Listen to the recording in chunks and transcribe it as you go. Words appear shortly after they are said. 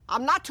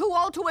I'm not too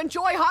old to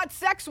enjoy hot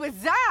sex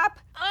with Zap.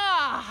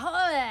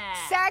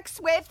 Sex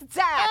with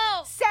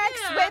Zap.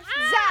 Sex with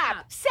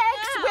Zap. Sex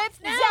with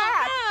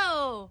Zap.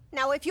 No.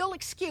 Now, if you'll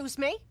excuse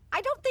me,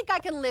 I don't think I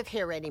can live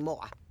here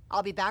anymore.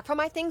 I'll be back for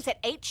my things at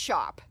 8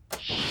 sharp.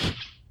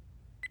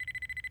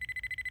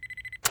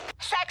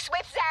 Sex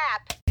with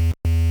Zap.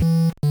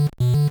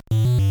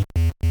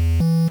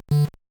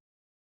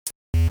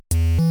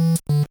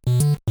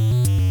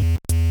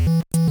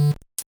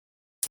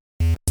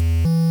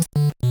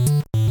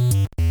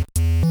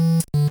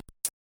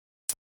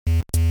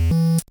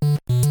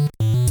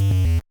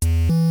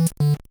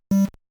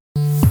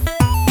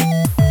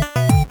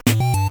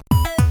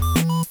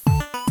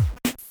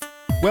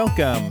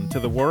 Welcome to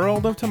the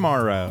world of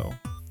tomorrow.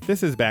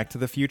 This is Back to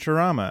the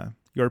Futurama,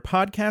 your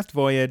podcast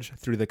voyage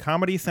through the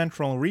Comedy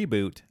Central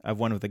reboot of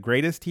one of the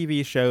greatest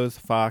TV shows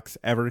Fox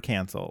ever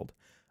canceled.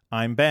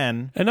 I'm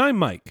Ben. And I'm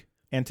Mike.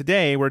 And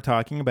today we're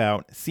talking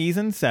about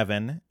Season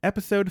 7,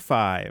 Episode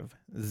 5,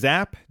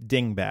 Zap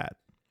Dingbat.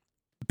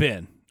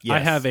 Ben, Yes. I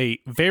have a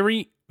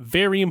very,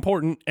 very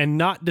important and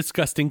not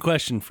disgusting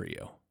question for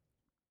you.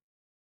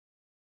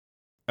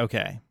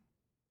 Okay.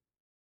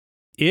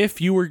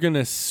 If you were going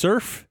to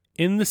surf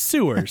in the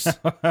sewers,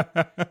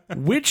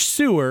 which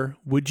sewer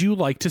would you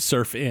like to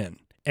surf in?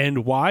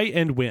 And why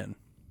and when?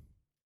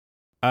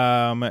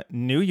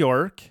 New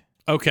York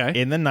Okay.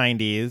 in the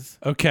 90s,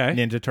 Okay.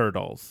 Ninja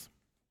Turtles.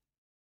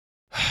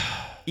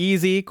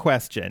 Easy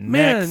question.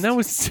 Man, Next. that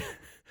was...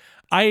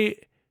 I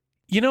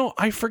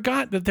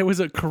forgot that there was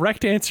a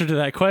correct answer to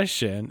that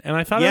question. And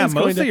I thought Yeah, it was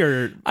going most to... of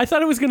your... I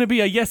thought it was going to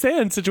be a yes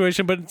and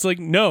situation, but it's like,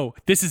 no,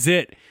 this is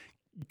it.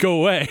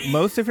 Go away.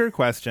 Most of your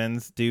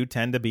questions do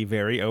tend to be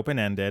very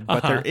open-ended,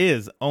 but there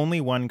is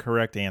only one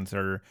correct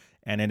answer,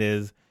 and it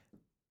is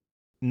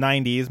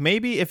 90s.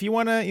 Maybe if you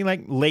want to,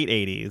 like, late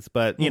 80s,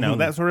 but, you know,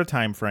 that sort of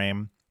time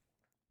frame.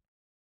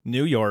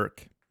 New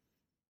York,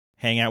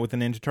 hang out with the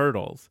Ninja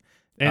Turtles.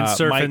 And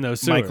surf in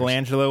those sewers.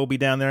 Michelangelo will be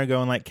down there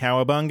going, like,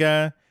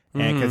 cowabunga,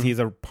 and because he's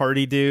a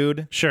party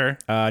dude. Sure.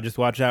 Just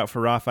watch out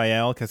for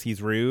Raphael, because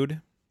he's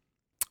rude.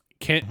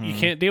 You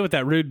can't deal with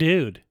that rude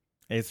dude.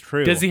 It's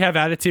true. Does he have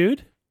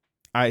attitude?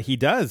 He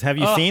does. Have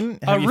you seen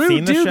a you rude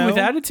seen the dude show? with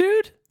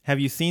attitude? Have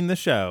you seen the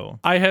show?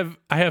 I have.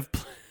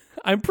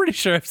 I'm pretty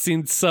sure I've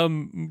seen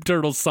some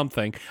Turtles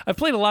something. I've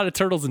played a lot of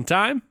Turtles in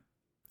Time.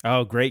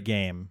 Oh, great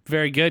game.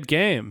 Very good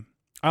game.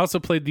 I also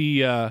played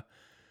the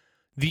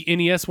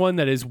NES one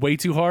that is way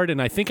too hard,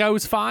 and I think I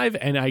was 5,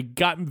 and I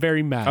got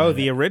very mad. Oh, at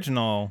the it.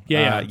 original.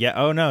 Yeah.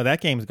 Oh, no, that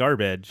game's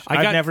garbage.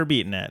 I've never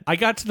beaten it. I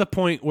got to the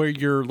point where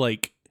you're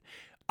like,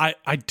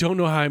 I don't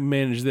know how I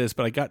managed this,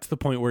 but I got to the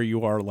point where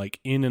you are like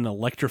in an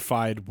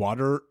electrified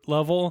water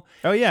level.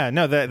 Oh, yeah.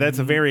 No, that's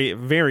a very,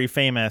 very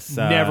famous.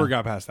 Never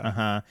got past that.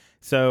 Uh-huh.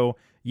 So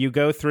you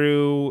go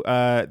through,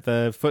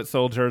 the foot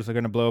soldiers are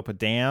going to blow up a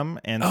dam.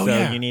 And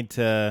you need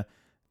to,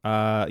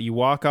 you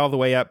walk all the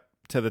way up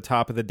to the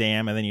top of the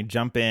dam, and then you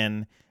jump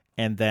in,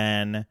 and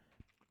then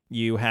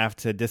you have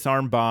to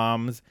disarm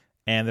bombs.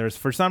 And there's,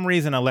 for some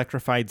reason,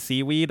 electrified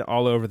seaweed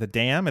all over the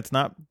dam. It's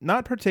not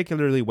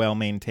particularly well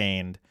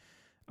maintained.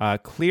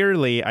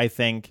 Clearly, I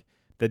think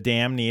the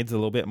dam needs a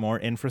little bit more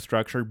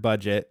infrastructure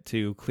budget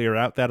to clear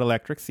out that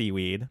electric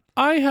seaweed.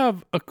 I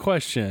have a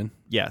question.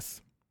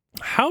 Yes.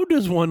 How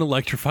does one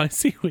electrify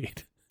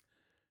seaweed?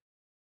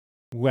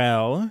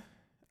 Well,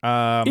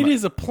 it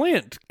is a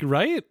plant,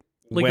 right?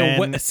 Like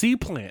a sea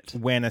plant.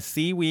 When a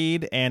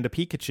seaweed and a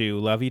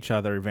Pikachu love each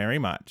other very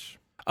much.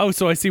 Oh,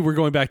 so I see we're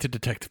going back to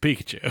Detective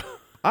Pikachu.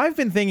 I've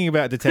been thinking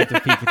about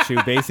Detective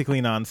Pikachu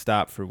basically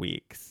nonstop for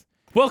weeks.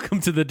 Welcome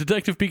to the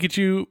Detective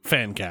Pikachu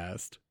fan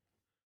cast.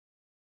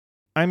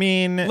 I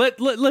mean,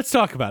 let's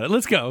talk about it.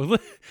 Let's go.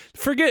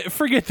 Forget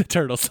the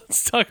turtles.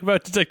 Let's talk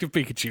about Detective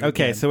Pikachu.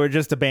 Okay, again. so we're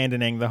just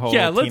abandoning the whole.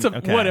 Yeah, let's team.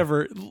 Okay.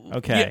 whatever.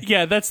 Okay.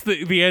 Yeah, that's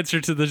the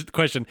answer to the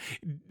question.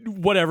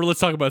 Whatever. Let's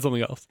talk about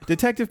something else.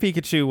 Detective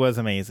Pikachu was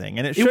amazing,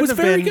 and it was shouldn't have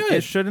very been. good.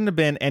 It shouldn't have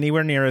been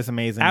anywhere near as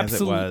amazing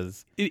as it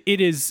was. It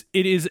is.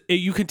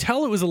 You can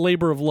tell it was a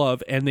labor of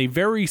love, and they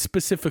very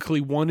specifically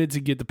wanted to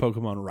get the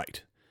Pokemon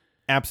right.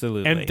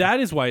 Absolutely, And that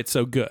is why it's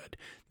so good.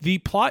 The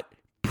plot,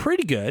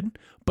 pretty good,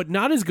 but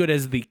not as good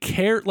as the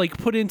care like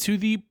put into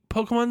the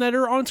Pokemon that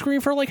are on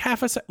screen for like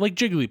half a second, like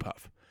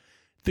Jigglypuff.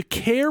 The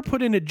care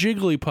put into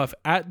Jigglypuff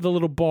at the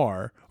little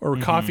bar or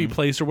coffee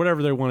place or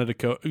whatever they wanted to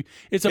go.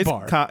 It's a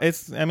bar.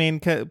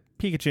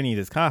 Pikachu needs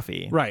his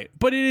coffee. Right.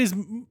 But it is...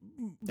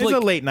 It's a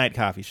late night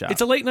coffee shop.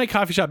 It's a late night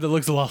coffee shop that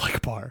looks a lot like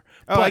a bar.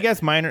 Oh, But I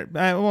guess minor.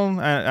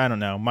 I don't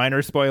know.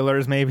 Minor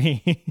spoilers,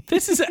 maybe.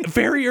 this is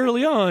very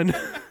early on.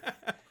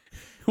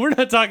 We're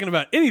not talking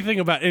about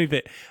anything.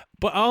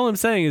 But all I'm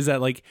saying is that,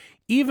 like,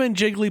 even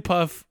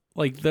Jigglypuff,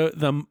 like,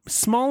 the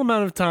small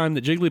amount of time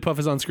that Jigglypuff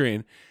is on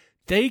screen,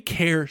 they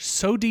care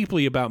so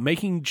deeply about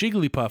making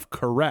Jigglypuff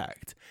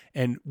correct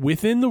and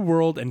within the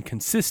world and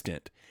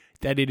consistent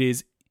that it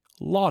is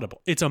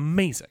laudable. It's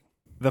amazing.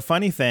 The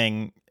funny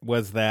thing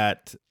was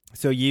that,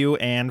 so you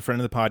and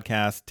friend of the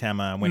podcast,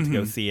 Tema, went to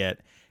go see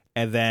it.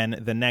 And then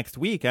the next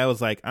week, I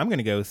was like, I'm going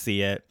to go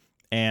see it.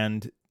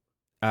 And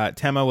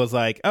Tema was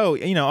like, "Oh,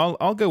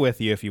 I'll go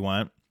with you if you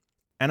want."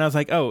 And I was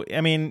like, "Oh,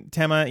 I mean,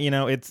 Tema,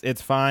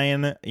 it's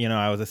fine.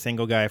 I was a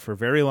single guy for a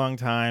very long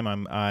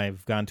time.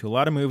 I've gone to a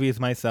lot of movies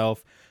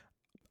myself.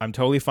 I'm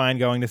totally fine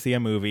going to see a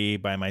movie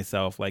by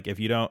myself. Like, if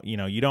you don't,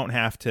 you don't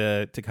have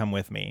to come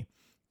with me."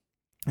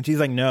 And she's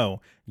like,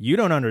 "No, you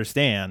don't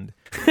understand.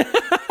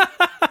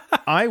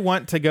 I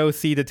want to go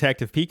see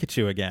Detective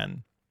Pikachu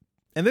again."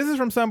 And this is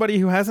from somebody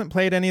who hasn't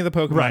played any of the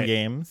Pokemon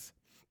games.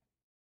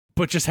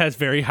 But just has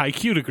very high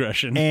cute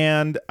aggression.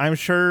 And I'm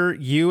sure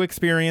you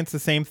experienced the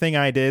same thing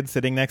I did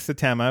sitting next to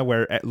Tema,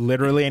 where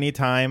literally any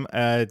time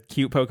a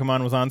cute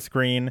Pokemon was on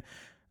screen,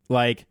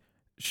 like,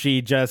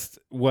 she just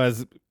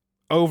was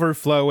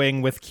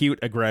overflowing with cute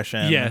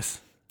aggression.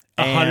 Yes,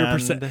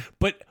 100%.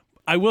 But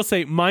I will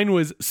say mine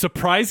was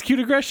surprise cute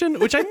aggression,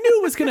 which I knew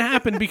was going to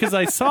happen because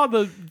I saw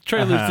the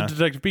trailers to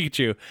Detective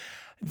Pikachu.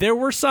 There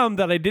were some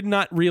that I did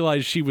not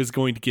realize she was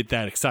going to get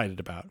that excited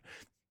about.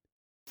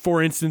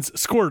 For instance,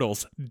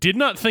 Squirtles. Did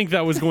not think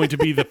that was going to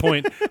be the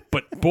point,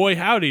 but boy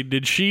howdy,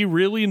 did she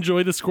really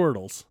enjoy the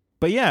Squirtles.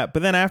 But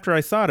then after I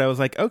saw it, I was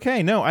like,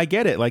 okay, no, I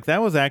get it. Like, it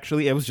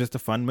was just a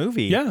fun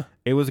movie. Yeah.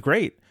 It was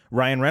great.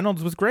 Ryan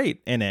Reynolds was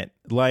great in it.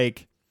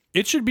 Like,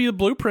 it should be a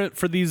blueprint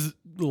for these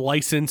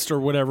licensed or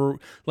whatever.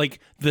 Like,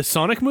 the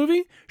Sonic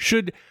movie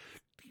should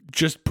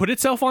just put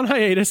itself on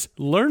hiatus,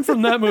 learn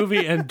from that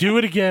movie, and do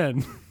it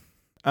again.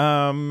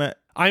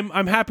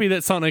 I'm happy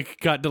that Sonic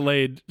got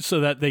delayed so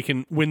that they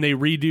can, when they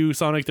redo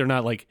Sonic, they're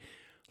not like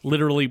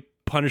literally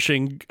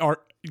punishing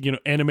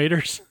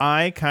animators.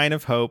 I kind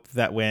of hope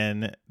that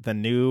when the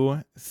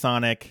new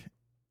Sonic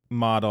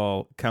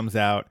model comes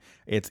out,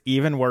 it's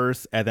even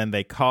worse, and then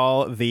they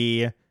call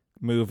the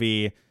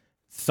movie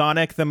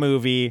Sonic the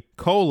Movie: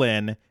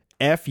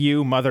 F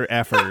you mother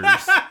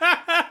effers.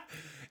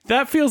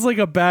 That feels like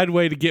a bad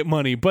way to get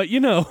money, but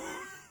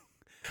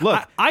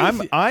Look,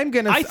 I'm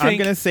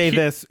gonna say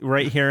this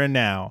right here and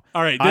now.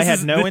 All right, I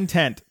had no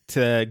intent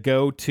to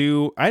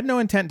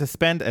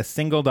spend a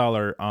single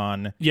dollar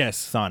on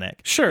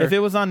Sonic. Sure. If it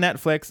was on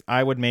Netflix,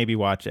 I would maybe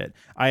watch it.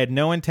 I had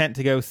no intent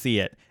to go see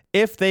it.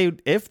 If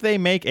they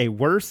make a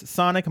worse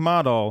Sonic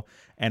model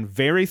and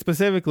very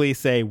specifically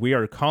say, we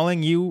are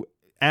calling you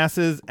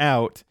asses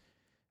out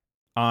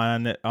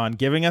on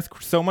giving us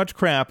so much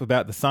crap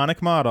about the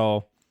Sonic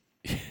model,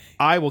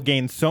 I will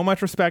gain so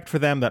much respect for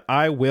them that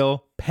I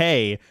will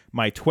pay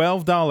my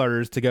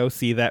 $12 to go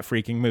see that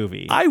freaking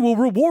movie. I will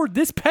reward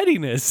this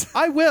pettiness.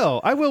 I will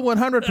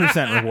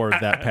 100% reward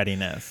that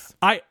pettiness.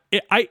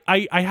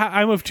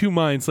 I'm of two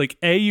minds. Like,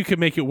 A, you could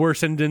make it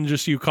worse and then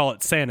just you call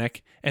it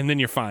Sonic and then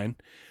you're fine.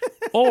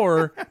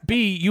 Or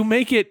B, you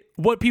make it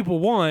what people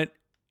want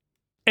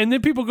and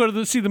then people go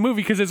to see the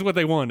movie because it's what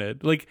they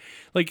wanted. Like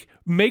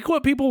make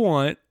what people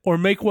want or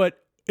make what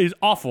is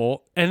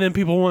awful and then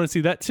people want to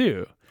see that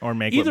too. Or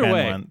make Either what Ben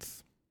way.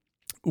 wants.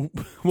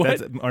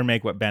 What? Or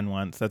make what Ben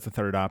wants. That's the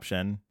third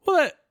option.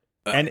 Well,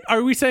 and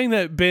are we saying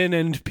that Ben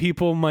and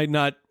people might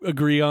not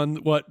agree on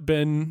what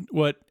Ben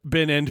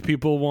and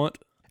people want?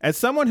 As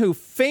someone who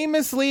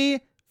famously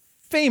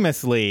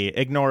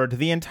ignored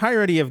the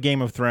entirety of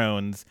Game of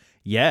Thrones,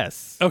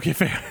 yes. Okay,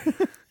 fair.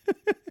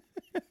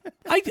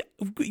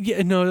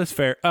 No, that's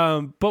fair.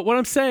 But what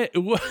I'm saying,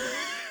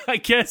 I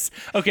guess,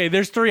 okay,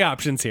 there's three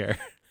options here.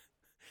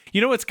 You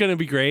know what's going to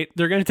be great?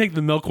 They're going to take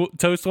the milk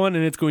toast one,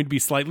 and it's going to be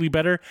slightly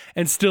better,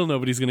 and still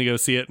nobody's going to go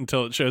see it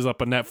until it shows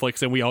up on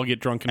Netflix, and we all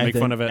get drunk and make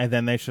fun of it. And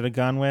then they should have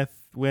gone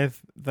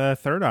with the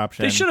third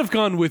option. They should have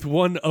gone with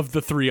one of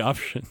the three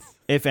options.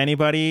 If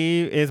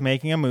anybody is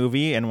making a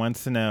movie and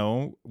wants to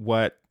know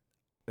what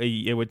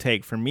it would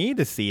take for me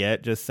to see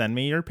it, just send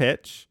me your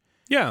pitch.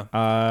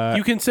 Yeah.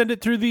 You can send it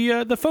through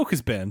the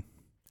Focus bin.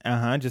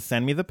 Just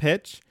send me the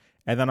pitch,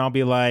 and then I'll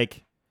be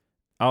like,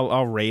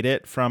 I'll rate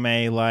it from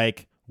a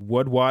like,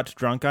 would watch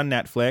drunk on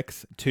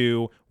Netflix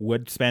to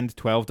would spend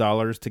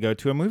 $12 to go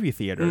to a movie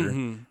theater.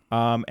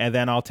 Mm-hmm. And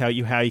then I'll tell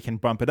you how you can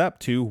bump it up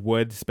to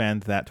would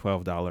spend that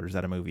 $12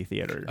 at a movie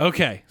theater.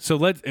 Okay. So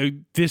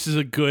this is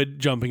a good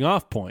jumping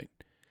off point.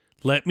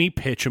 Let me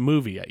pitch a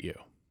movie at you.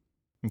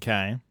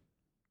 Okay.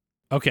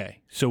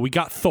 So we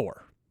got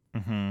Thor.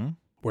 Mm-hmm.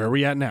 Where are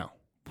we at now?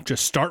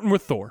 Just starting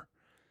with Thor.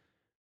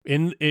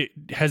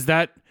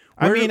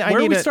 Where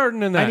are we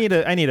starting in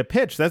that? I need a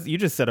pitch. You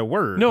just said a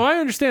word. No, I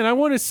understand. I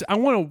want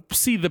to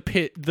see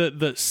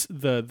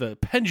the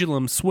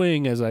pendulum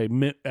swing as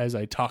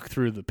I talk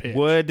through the pitch.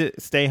 Would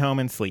stay home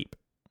and sleep.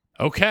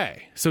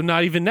 Okay, so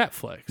not even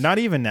Netflix. Not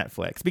even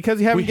Netflix because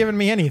you haven't given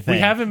me anything. We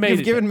haven't made.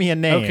 You've given me a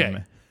name.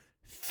 Okay,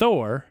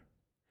 Thor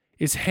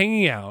is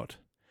hanging out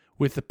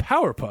with the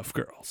Powerpuff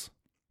Girls.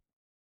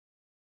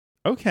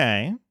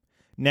 Okay.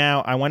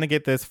 Now, I want to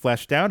get this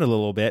fleshed out a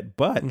little bit,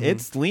 but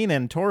it's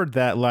leaning toward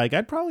that, like,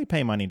 I'd probably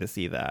pay money to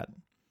see that.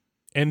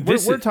 And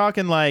we're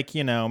talking, like,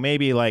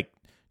 maybe, like,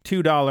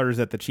 $2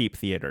 at the cheap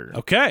theater.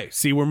 Okay,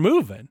 see, we're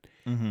moving.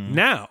 Mm-hmm.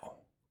 Now,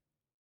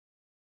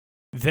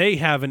 they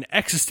have an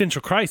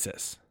existential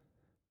crisis.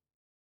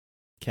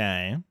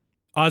 Okay.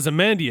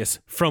 Ozymandias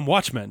from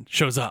Watchmen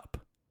shows up.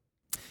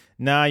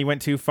 Nah, you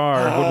went too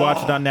far. We'd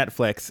watch it on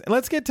Netflix.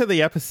 Let's get to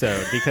the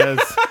episode because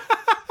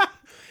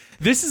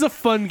this is a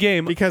fun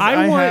game. Because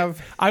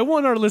I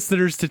want our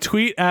listeners to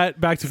tweet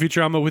at Back to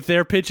Futurama with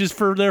their pitches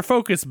for their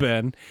Focus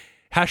Bin,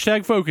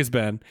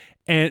 #FocusBin,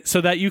 and so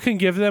that you can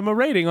give them a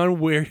rating on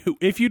where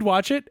if you'd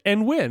watch it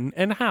and when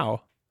and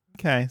how.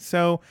 Okay,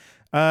 so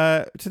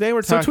today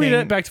we're talking. So tweet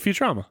at Back to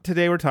Futurama.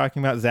 Today we're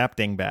talking about Zap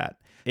Dingbat.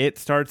 It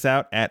starts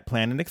out at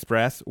Planet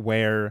Express,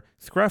 where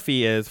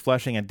Scruffy is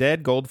flushing a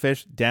dead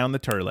goldfish down the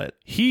toilet.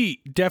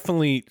 He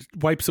definitely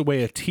wipes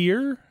away a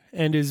tear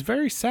and is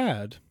very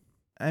sad.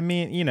 I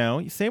mean,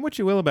 you say what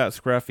you will about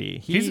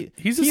Scruffy. He's a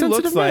he sensitive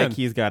looks man. like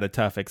he's got a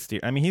tough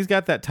exterior. I mean, he's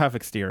got that tough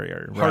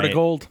exterior. Right? Heart of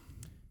gold.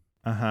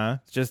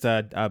 It's just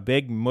a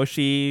big,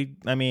 mushy.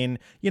 I mean,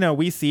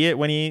 we see it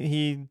when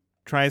he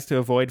tries to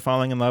avoid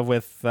falling in love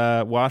with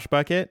Wash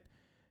Bucket.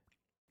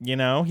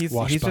 He's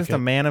just a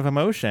man of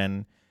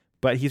emotion.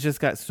 But he's just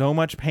got so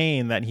much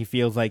pain that he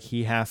feels like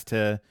he has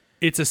to...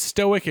 It's a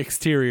stoic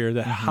exterior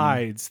that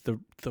hides the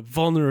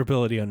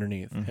vulnerability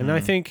underneath. And I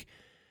think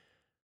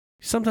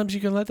sometimes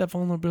you can let that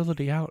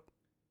vulnerability out.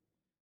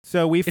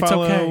 So we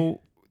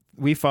follow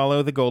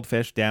the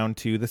goldfish down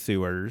to the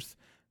sewers.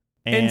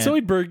 And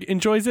Zoidberg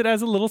enjoys it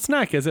as a little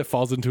snack as it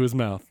falls into his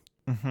mouth.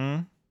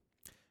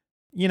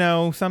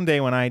 Someday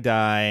when I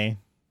die,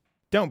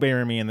 don't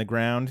bury me in the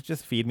ground.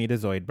 Just feed me to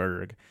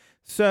Zoidberg.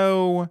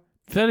 So...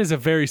 That is a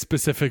very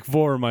specific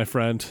vor, my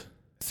friend.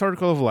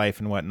 Circle of life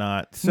and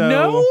whatnot. So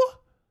no?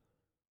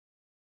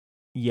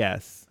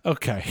 Yes.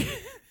 Okay.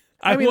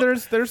 I mean,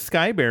 there's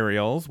sky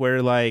burials where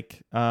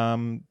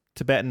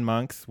Tibetan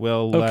monks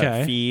will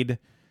feed.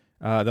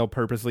 They'll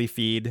purposely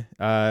feed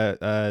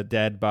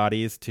dead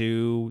bodies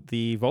to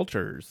the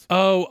vultures.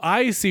 Oh,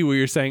 I see what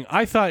you're saying.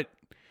 I thought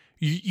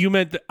you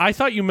meant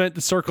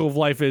the circle of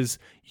life is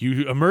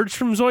you emerged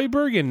from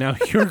Zoidberg and now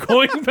you're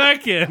going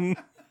back in.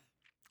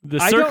 The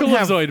circle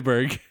of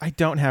Zoidberg. I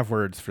don't have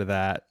words for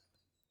that.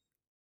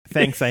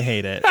 Thanks, I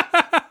hate it.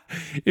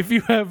 If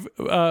you have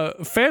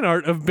fan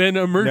art of Ben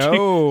emerging.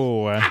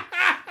 No.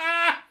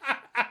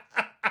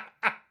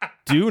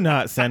 Do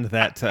not send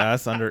that to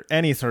us under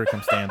any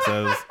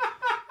circumstances.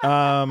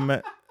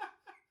 So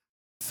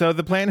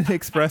the Planet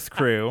Express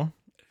crew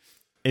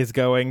is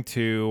going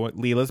to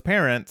Leela's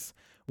parents,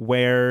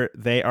 where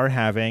they are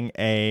having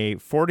a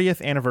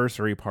 40th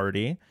anniversary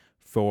party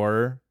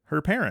for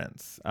her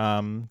parents.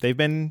 They've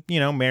been,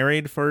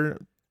 married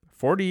for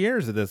 40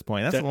 years at this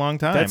point. That's a long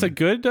time. That's a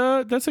good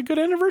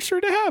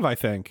anniversary to have, I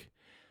think.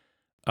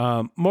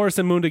 Morris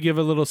and Munda give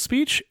a little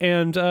speech,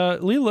 and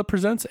Leela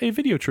presents a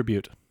video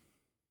tribute.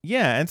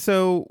 Yeah, and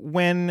so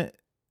when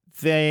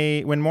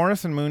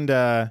Morris and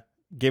Munda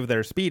give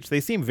their speech,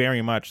 they seem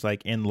very much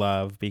like in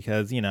love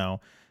because,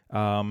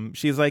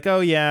 she's like,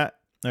 oh yeah,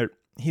 or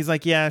he's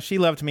like, yeah, she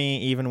loved me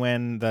even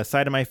when the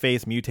side of my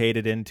face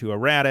mutated into a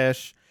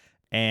radish.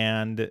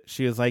 And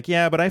she was like,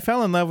 yeah, but I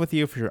fell in love with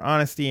you for your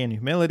honesty and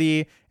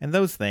humility, and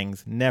those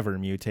things never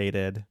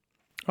mutated.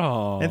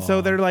 Oh. And so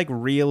they're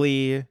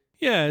really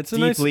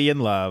deeply in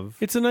love.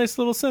 It's a nice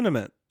little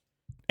sentiment.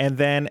 And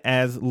then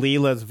as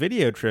Leela's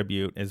video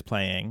tribute is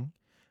playing,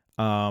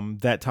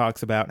 that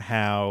talks about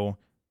how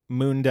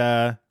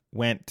Munda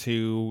went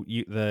to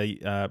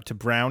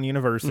Brown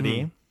University.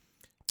 Mm-hmm.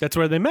 That's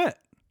where they met.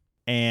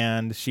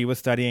 And she was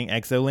studying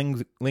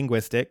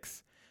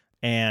exolinguistics.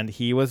 And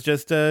he was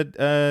just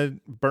a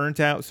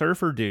burnt-out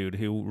surfer dude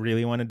who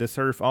really wanted to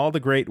surf all the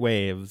great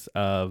waves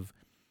of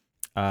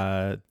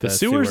the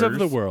sewers of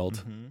the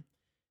world.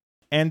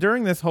 And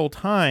during this whole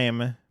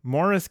time,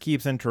 Morris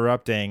keeps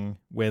interrupting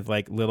with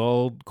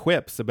little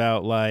quips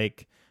about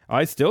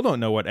I still don't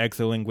know what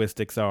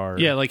exolinguistics are.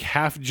 Yeah,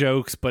 half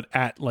jokes, but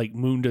at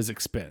Munda's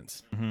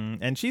expense.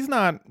 And she's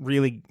not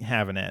really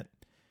having it,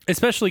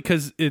 especially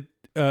because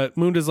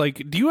Munda's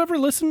like, do you ever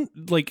listen?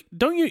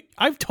 Don't you?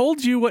 I've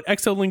told you what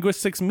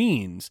exolinguistics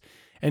means.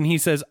 And he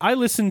says, I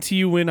listen to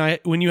you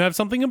when you have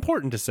something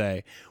important to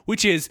say,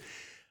 which is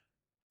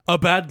a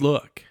bad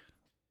look.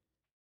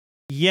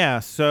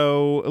 Yeah.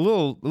 So a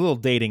little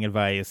dating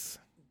advice.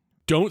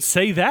 Don't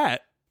say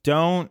that.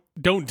 Don't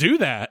do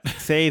that.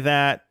 Say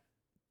that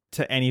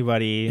to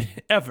anybody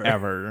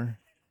ever.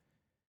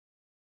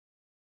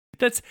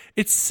 It's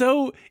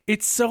so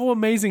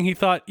amazing. He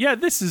thought, yeah,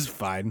 this is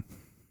fine.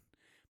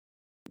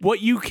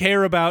 What you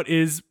care about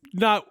is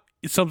not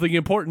something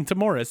important to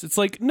Morris. It's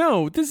like,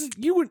 no, this is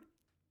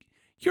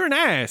you're an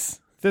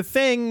ass. The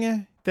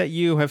thing that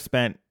you have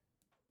spent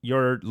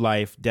your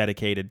life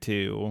dedicated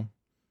to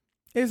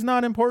is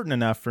not important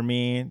enough for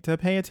me to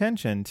pay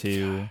attention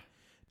to.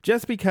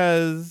 Just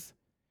because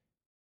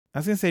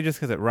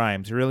it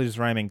rhymes. You're really just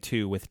rhyming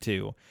two with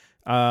two.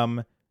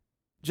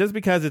 Just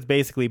because it's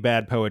basically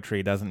bad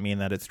poetry doesn't mean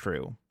that it's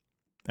true,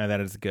 or that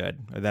it's good,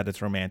 or that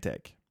it's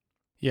romantic.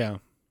 Yeah.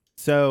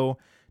 So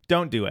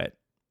don't do it.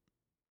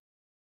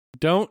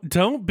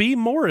 Don't be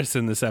Morris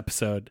in this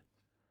episode.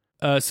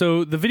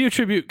 So the video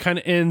tribute kind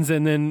of ends,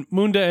 and then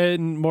Munda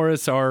and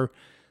Morris are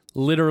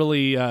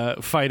literally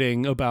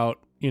fighting about,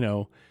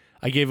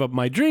 I gave up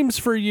my dreams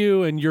for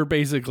you, and you're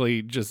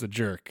basically just a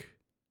jerk.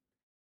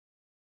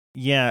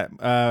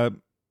 Yeah,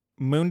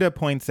 Munda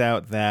points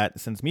out that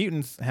since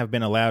mutants have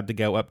been allowed to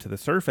go up to the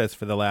surface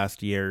for the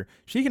last year,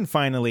 she can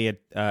finally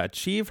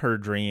achieve her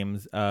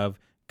dreams of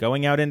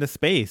going out into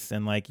space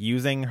and like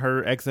using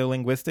her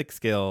exolinguistic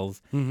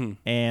skills. Mm-hmm.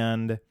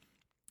 And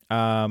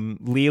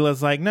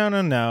Leela's like,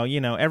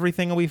 no,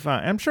 everything will be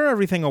fine. I'm sure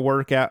everything will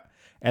work out.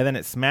 And then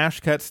it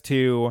smash cuts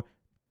to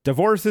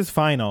divorce is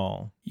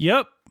final.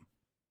 Yep.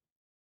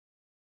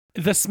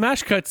 The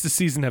smash cuts this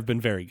season have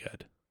been very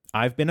good.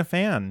 I've been a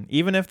fan,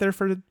 even if they're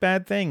for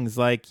bad things,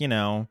 like,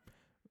 the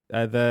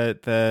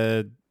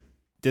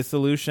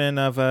dissolution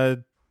of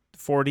a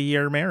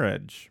 40-year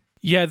marriage.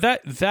 Yeah,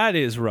 that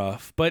is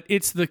rough, but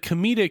it's the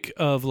comedic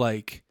of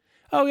like,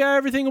 oh yeah,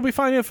 everything will be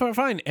fine,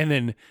 and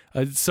then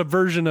a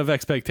subversion of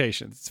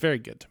expectations. It's very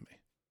good to me.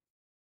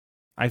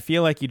 I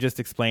feel like you just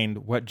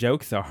explained what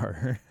jokes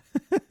are.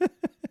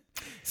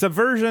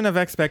 Subversion of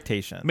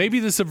expectations.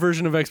 Maybe the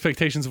subversion of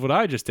expectations of what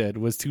I just did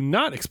was to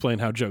not explain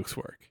how jokes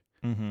work.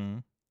 Mm-hmm.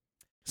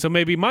 So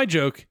maybe my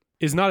joke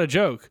is not a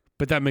joke,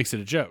 but that makes it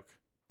a joke.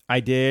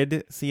 I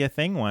did see a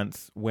thing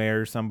once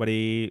where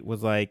somebody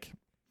was like,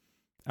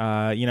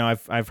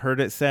 I've heard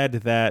it said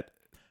that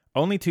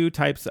only two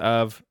types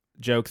of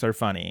jokes are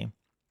funny.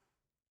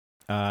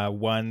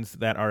 Ones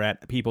that are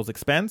at people's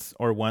expense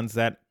or ones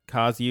that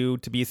cause you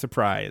to be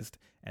surprised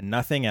and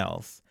nothing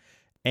else.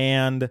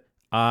 And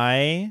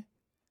I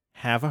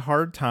have a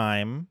hard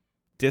time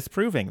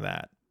disproving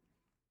that.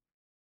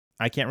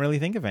 I can't really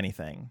think of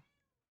anything.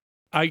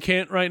 I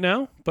can't right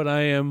now, but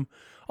I am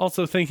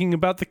also thinking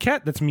about the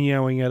cat that's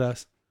meowing at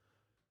us.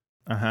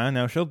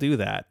 No, she'll do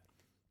that.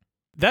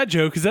 That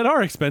joke is at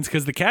our expense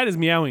because the cat is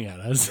meowing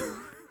at us.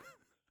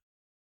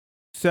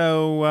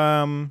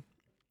 So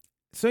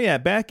yeah,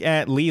 back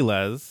at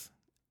Leela's,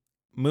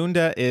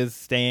 Munda is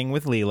staying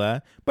with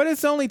Leela, but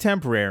it's only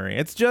temporary.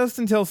 It's just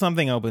until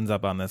something opens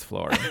up on this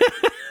floor.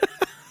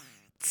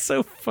 It's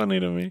so funny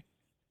to me.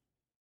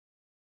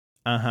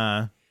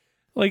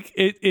 Like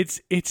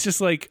it's just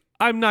like,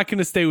 I'm not going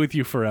to stay with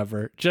you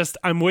forever. Just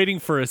I'm waiting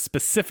for a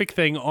specific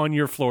thing on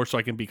your floor so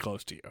I can be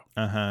close to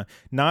you.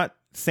 Not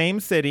same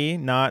city,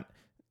 not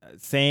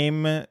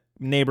same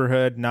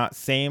neighborhood, not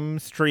same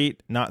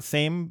street, not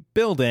same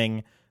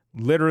building,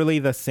 literally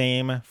the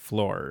same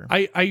floor.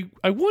 I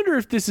wonder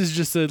if this is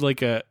just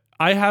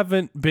I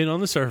haven't been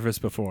on the surface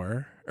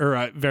before,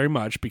 or very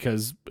much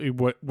because it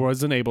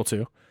wasn't able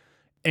to.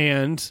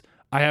 And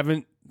I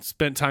haven't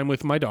spent time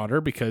with my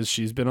daughter because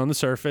she's been on the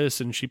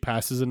surface and she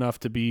passes enough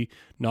to be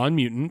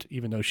non-mutant,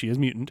 even though she is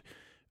mutant.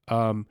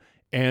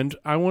 And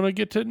I want to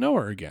get to know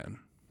her again.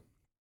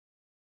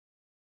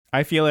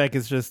 I feel like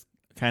it's just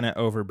kind of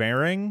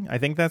overbearing. I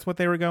think that's what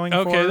they were going for.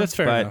 Okay, that's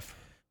fair enough.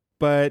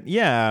 But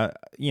yeah,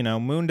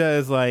 Munda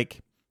is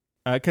like,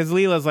 because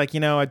Leela's like,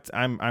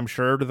 I'm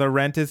sure the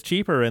rent is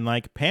cheaper in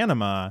like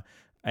Panama,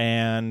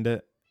 and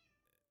it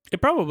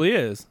probably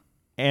is.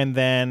 And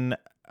then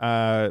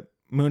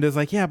Munda's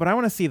like, yeah, but I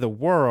want to see the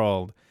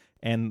world.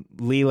 And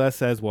Leela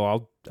says,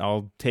 well,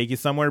 I'll take you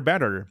somewhere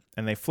better.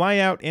 And they fly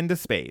out into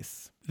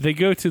space. They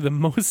go to the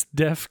Most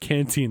Def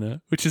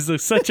Cantina, which is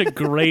such a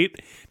great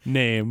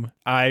name.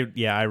 I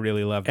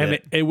really loved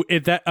it.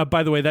 And that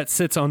by the way, that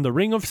sits on the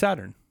ring of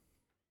Saturn.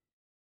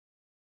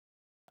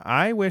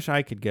 I wish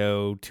I could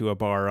go to a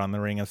bar on the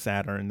ring of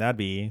Saturn. That'd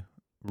be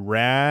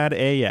rad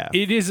AF.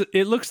 It is.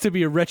 It looks to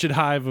be a wretched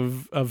hive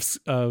of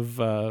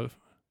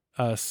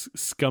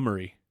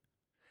scummery.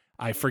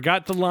 I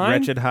forgot the line.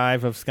 Wretched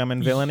hive of scum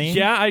and villainy.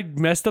 Yeah, I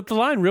messed up the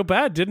line real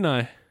bad, didn't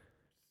I?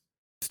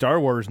 Star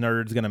Wars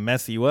nerd's gonna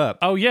mess you up.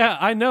 Oh yeah,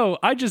 I know.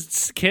 I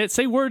just can't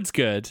say words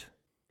good.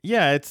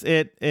 Yeah,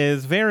 it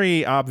is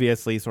very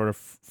obviously sort of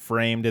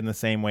framed in the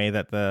same way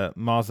that the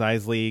Mos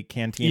Eisley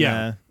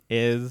Cantina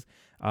is.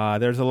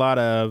 There's a lot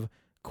of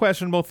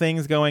questionable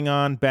things going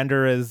on.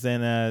 Bender is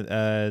in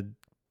a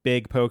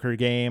big poker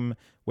game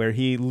where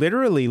he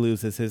literally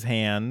loses his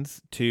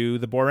hands to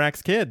the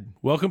Borax Kid.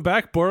 Welcome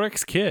back,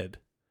 Borax Kid.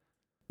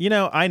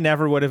 I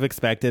never would have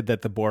expected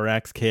that the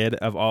Borax Kid,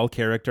 of all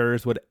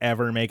characters, would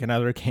ever make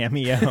another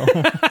cameo.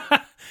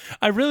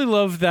 I really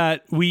love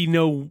that we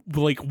know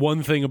like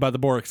one thing about the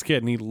Borax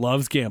Kid, and he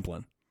loves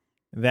gambling.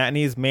 That, and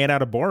he's made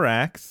out of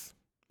borax,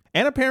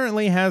 and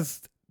apparently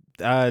has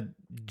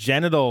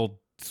genital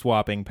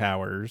swapping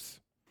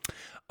powers.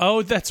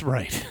 Oh, that's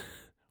right.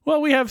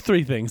 Well, we have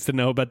 3 things to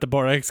know about the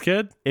Borax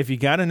Kid. If you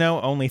got to know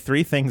only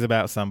 3 things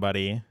about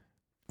somebody,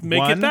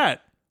 make it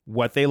that.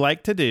 What they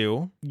like to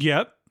do.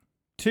 Yep.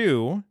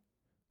 2,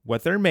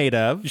 what they're made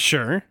of.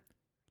 Sure.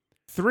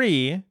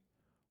 3,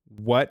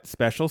 what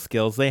special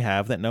skills they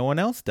have that no one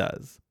else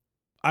does.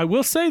 I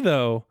will say,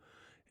 though,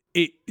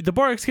 the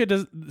Borax Kid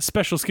does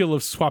special skill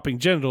of swapping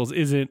genitals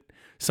isn't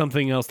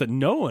something else that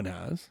no one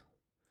has.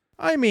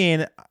 I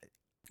mean,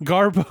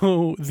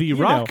 Garbo, the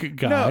rock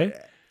guy.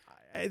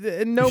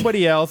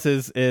 Nobody else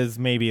is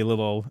maybe a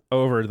little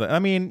over the. I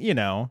mean,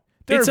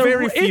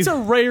 it's a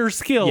rare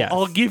skill. Yes.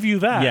 I'll give you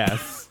that.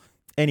 Yes.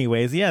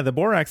 Anyways, yeah, the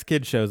Borax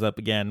Kid shows up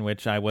again,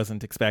 which I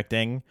wasn't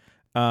expecting.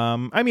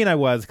 I mean, I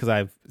was because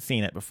I've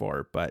seen it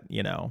before, but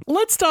you know.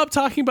 Let's stop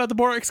talking about the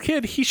Borax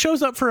Kid. He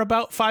shows up for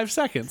about 5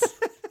 seconds.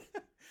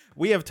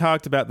 We have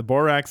talked about the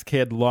Borax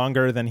Kid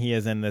longer than he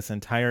is in this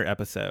entire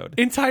episode.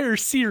 Entire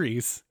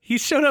series. He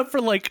showed up for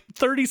like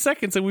 30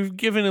 seconds and we've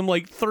given him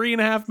like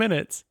 3.5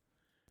 minutes.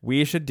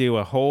 We should do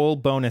a whole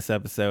bonus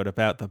episode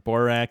about the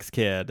Borax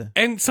Kid.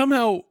 And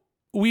somehow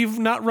we've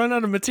not run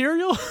out of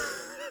material?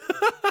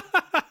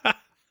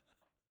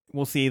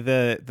 We'll see.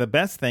 The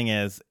best thing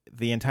is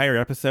the entire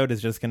episode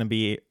is just going to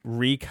be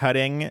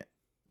recutting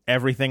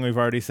everything we've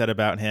already said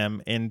about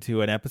him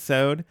into an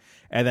episode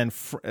and then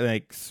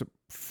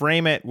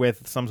frame it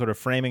with some sort of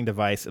framing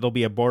device. It'll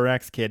be a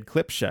Borax Kid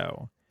clip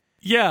show.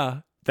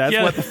 Yeah. That's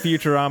what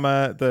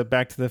the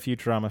Back to the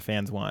Futurama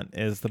fans want,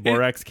 is the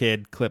Borax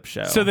Kid clip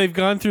show. So they've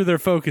gone through their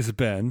focus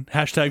bin,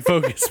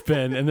 #focus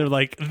bin, and they're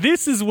like,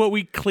 this is what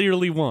we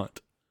clearly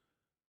want.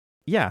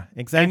 Yeah,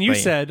 exactly. And you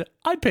said,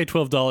 I'd pay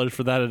 $12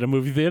 for that at a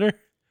movie theater.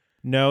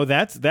 No,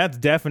 that's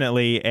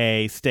definitely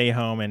a stay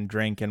home and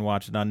drink and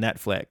watch it on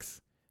Netflix.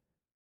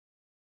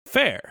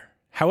 Fair.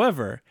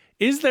 However,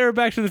 is there a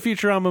Back to the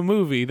Futurama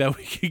movie that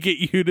we could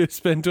get you to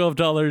spend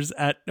 $12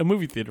 at a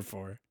movie theater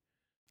for?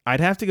 I'd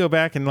have to go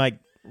back and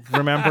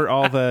remember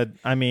all the.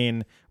 I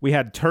mean, we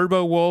had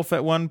Turbo Wolf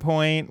at one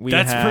point.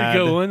 That's a pretty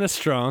good one. That's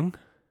strong.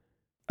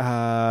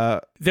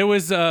 There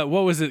was what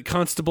was it?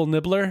 Constable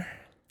Nibbler.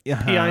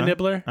 P.I.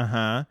 Nibbler.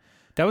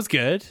 That was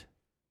good.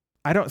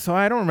 I don't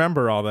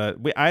remember all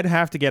the. I'd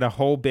have to get a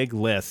whole big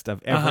list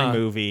of every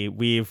movie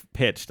we've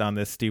pitched on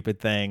this stupid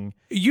thing.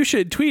 You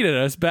should tweet at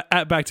us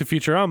at Back to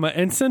Futurama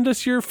and send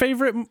us your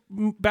favorite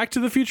Back to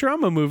the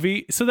Futurama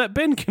movie so that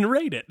Ben can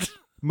rate it.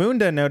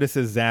 Munda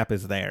notices Zap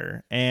is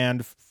there,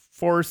 and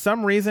for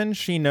some reason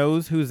she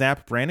knows who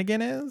Zap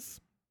Brannigan is.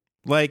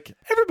 Like,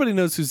 everybody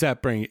knows who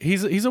Zap Brannigan.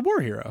 He's a war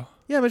hero.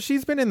 Yeah, but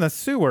she's been in the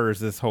sewers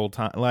this whole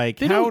time. Like,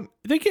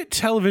 they get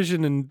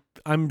television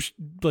and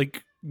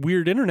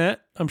weird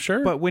internet, I'm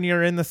sure. But when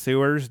you're in the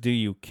sewers, do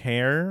you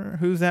care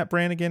who Zap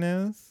Brannigan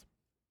is?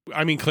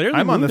 I mean, clearly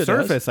I'm Munda on the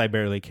surface. does. I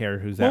barely care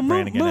who Zap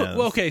Brannigan is.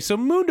 Okay, so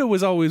Munda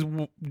was always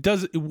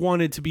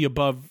wanted to be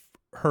above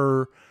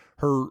her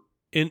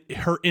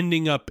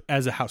ending up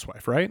as a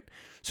housewife, right?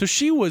 So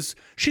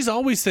she's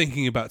always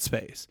thinking about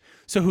space.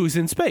 So who's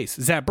in space?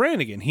 Zap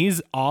Brannigan.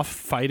 He's off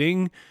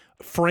fighting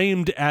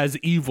framed as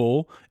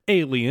evil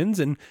aliens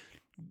and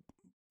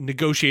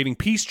negotiating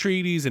peace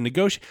treaties and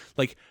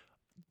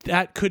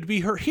that could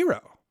be her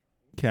hero.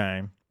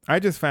 Okay. I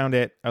just found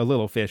it a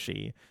little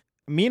fishy.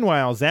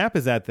 Meanwhile, Zap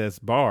is at this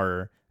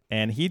bar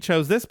and he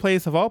chose this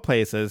place of all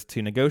places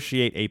to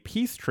negotiate a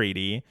peace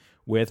treaty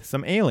with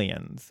some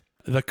aliens.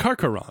 The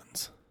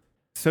Karkarons.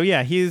 So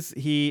yeah, he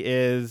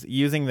is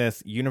using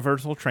this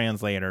universal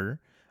translator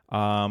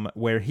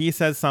where he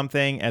says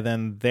something and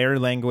then their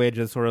language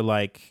is sort of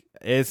like,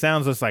 it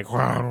sounds just like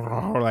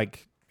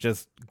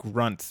just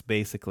grunts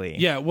basically.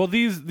 Yeah, well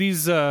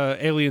these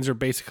aliens are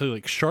basically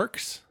like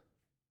sharks.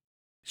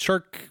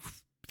 Shark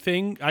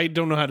thing. I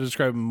don't know how to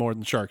describe them more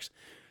than sharks.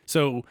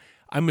 So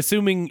I'm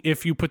assuming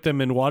if you put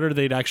them in water,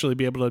 they'd actually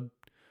be able to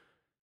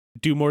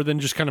do more than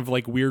just kind of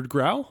like weird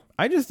growl.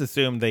 I just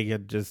assumed they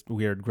could just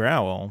weird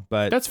growl,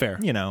 but that's fair.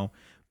 You know,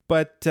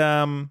 but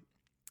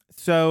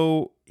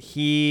so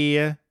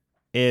he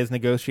is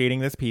negotiating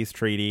this peace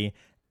treaty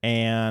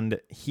and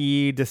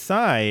he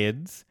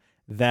decides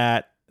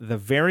that the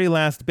very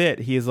last bit,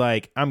 he's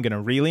like, I'm going to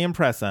really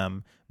impress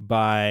them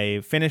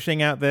by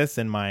finishing out this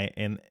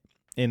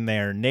in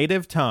their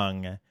native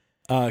tongue.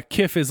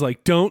 Kif is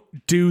like, don't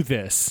do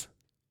this.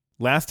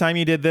 Last time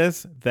you did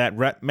this,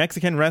 that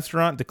Mexican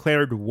restaurant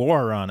declared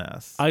war on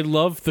us. I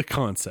love the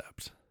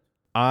concept.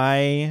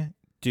 I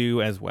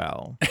do as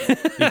well.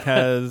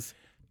 Because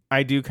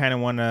I do kind of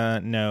want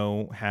to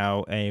know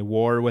how a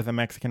war with a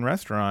Mexican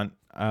restaurant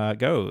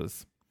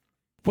goes.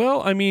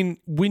 Well, I mean,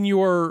 when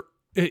you're...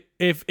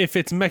 If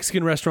it's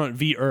Mexican restaurant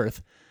v.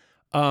 Earth,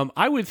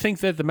 I would think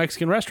that the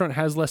Mexican restaurant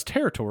has less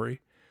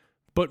territory,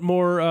 but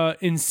more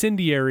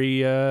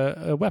incendiary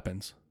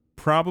weapons.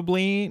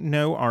 Probably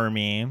no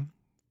army.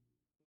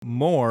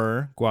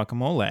 More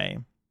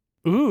guacamole.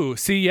 Ooh,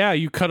 see, yeah,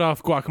 you cut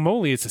off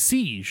guacamole, it's a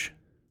siege.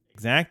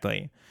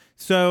 Exactly.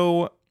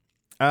 So,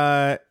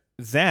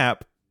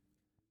 Zap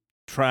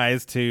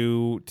tries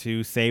to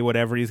say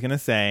whatever he's going to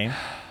say,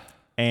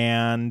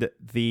 and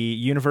the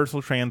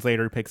universal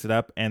translator picks it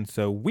up, and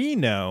so we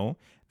know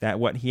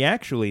that what he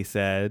actually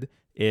said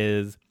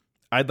is,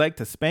 I'd like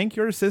to spank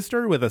your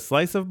sister with a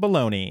slice of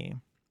bologna.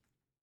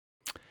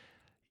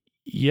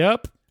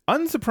 Yep.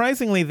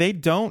 Unsurprisingly, they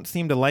don't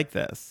seem to like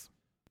this.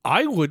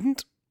 I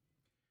wouldn't.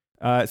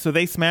 So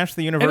they smashed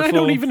the universal... And I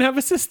don't even have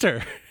a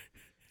sister.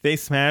 They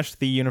smashed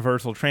the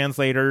universal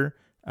translator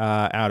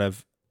out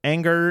of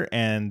anger,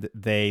 and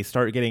they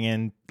start getting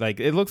in...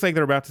 it looks like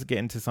they're about to get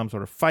into some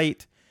sort of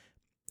fight,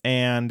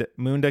 and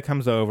Munda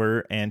comes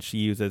over, and she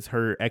uses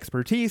her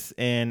expertise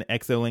in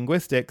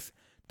exolinguistics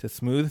to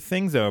smooth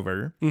things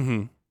over.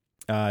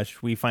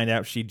 Mm-hmm. We find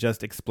out she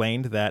just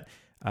explained that,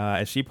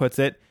 as she puts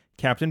it,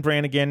 Captain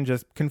Brannigan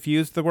just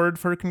confused the word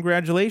for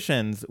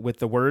congratulations with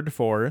the word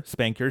for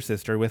spank your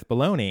sister with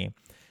baloney.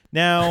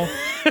 Now,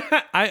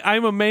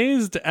 I'm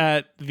amazed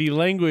at the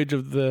language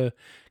of the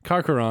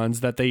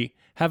Karkarons that they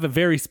have a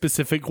very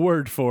specific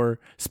word for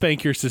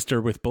spank your sister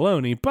with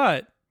baloney,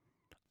 but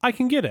I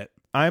can get it.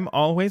 I'm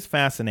always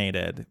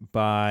fascinated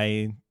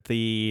by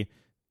the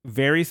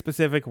very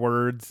specific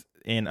words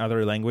in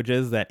other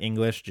languages that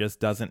English just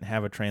doesn't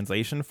have a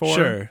translation for.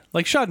 Sure.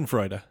 Like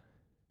schadenfreude.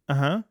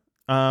 Uh-huh.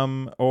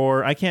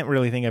 Or I can't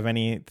really think of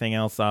anything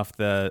else off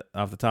the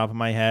top of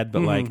my head,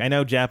 but like I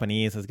know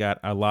Japanese has got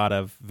a lot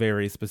of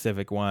very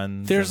specific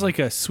ones. There's like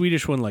a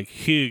Swedish one like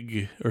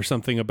hygg or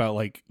something about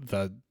like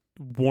the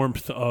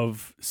warmth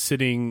of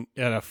sitting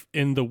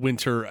in the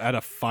winter at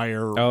a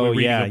fire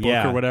reading a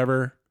book or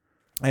whatever.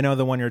 I know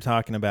the one you're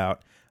talking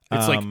about.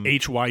 It's like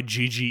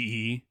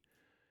HYGGE.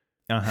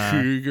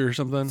 Hygg or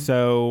something.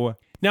 So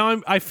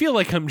now I feel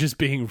like I'm just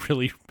being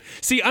really...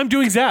 See, I'm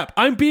doing Zap.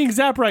 I'm being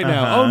Zap right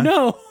now. Oh,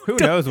 no. Who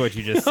knows what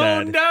you just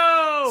said? Oh,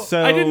 no.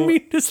 So, I didn't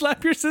mean to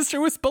slap your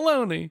sister with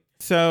baloney.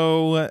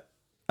 So,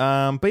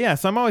 but yeah,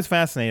 so I'm always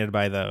fascinated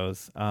by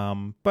those.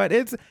 But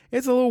it's a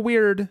little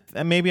weird.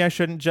 And maybe I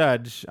shouldn't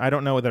judge. I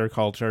don't know their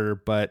culture,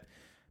 but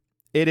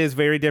it is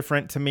very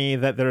different to me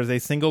that there is a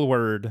single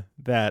word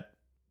that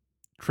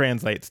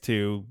translates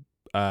to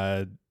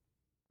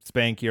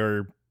spank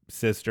your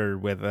sister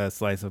with a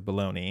slice of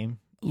bologna.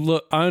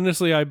 Look,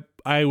 honestly,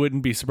 I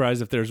wouldn't be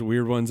surprised if there's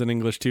weird ones in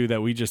English too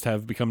that we just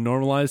have become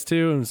normalized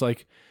to, and it's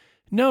like,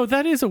 no,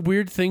 that is a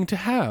weird thing to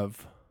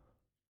have.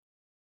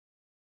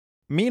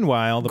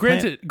 Meanwhile,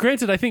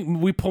 granted, I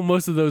think we pull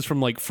most of those from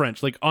like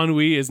French. Like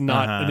ennui is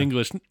not an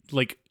English,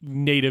 like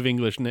native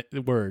English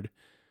word.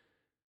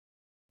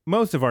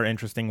 Most of our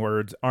interesting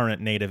words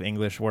aren't native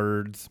English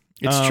words.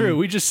 It's true.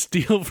 We just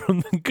steal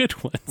from the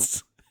good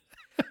ones.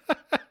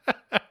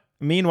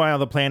 Meanwhile,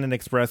 the Planet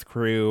Express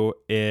crew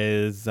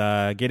is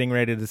getting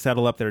ready to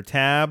settle up their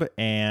tab,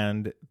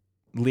 and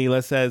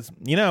Leela says,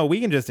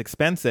 we can just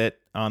expense it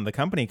on the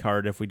company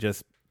card if we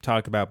just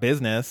talk about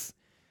business.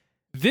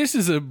 This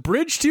is a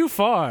bridge too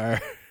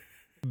far.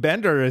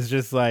 Bender is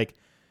just like,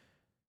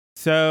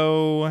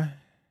 so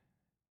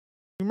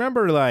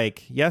remember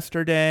like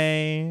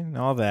yesterday and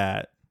all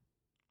that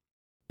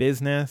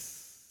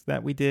business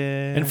that we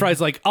did? And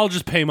Fry's like, I'll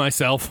just pay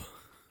myself.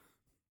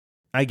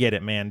 I get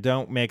it, man.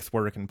 Don't mix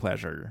work and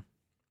pleasure.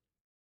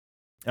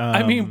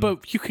 I mean,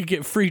 but you could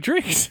get free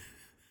drinks.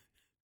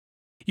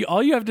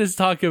 All you have to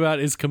talk about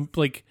is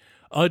like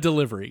a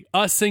delivery,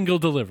 a single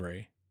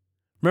delivery.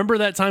 Remember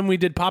that time we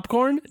did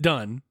popcorn?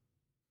 Done.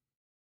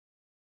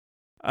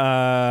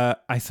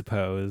 I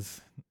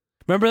suppose.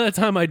 Remember that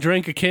time I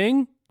drank a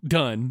king?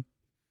 Done.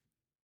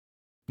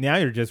 Now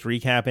you're just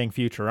recapping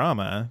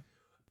Futurama.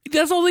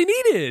 That's all they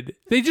needed.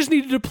 They just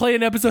needed to play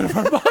an episode of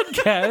our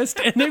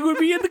podcast and they would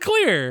be in the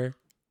clear.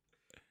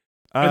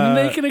 And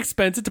then they can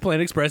expense it to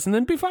Planet Express and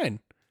then be fine.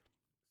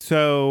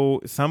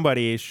 So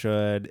somebody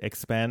should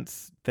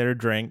expense their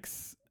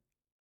drinks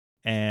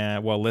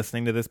while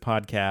listening to this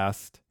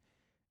podcast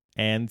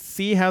and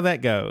see how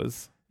that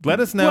goes. Let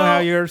us know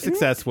how your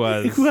success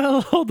was. Well,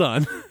 hold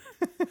on.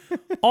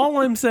 All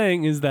I'm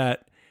saying is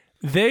that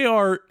they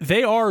are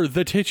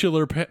the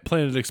titular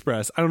Planet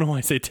Express. I don't know why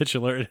I say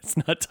titular. It's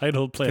not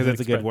titled Planet Express. Because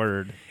it's a good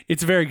word.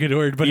 It's a very good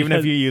word. But even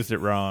if you used it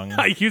wrong.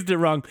 I used it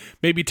wrong.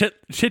 Maybe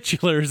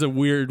titular is a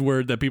weird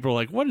word that people are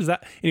like, what is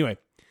that? Anyway,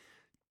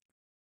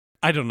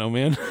 I don't know,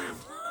 man.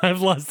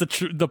 I've lost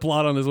the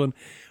plot on this one.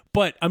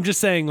 But I'm just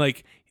saying,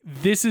 like,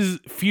 this is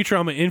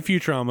Futurama in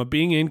Futurama,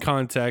 being in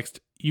context.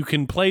 You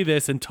can play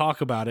this and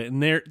talk about it,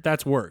 and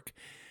that's work.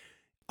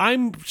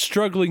 I'm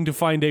struggling to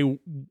find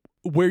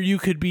where you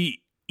could be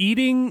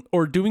eating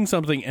or doing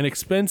something and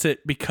expense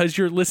it because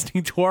you're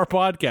listening to our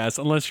podcast,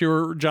 unless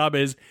your job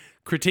is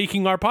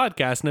critiquing our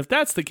podcast. And if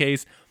that's the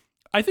case,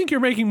 I think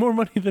you're making more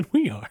money than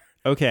we are.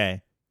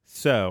 Okay,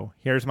 so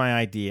here's my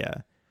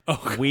idea.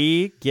 Okay.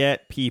 We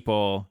get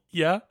people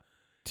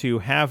to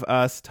have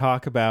us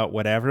talk about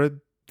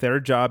whatever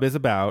their job is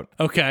about.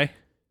 Okay.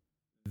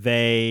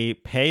 They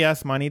pay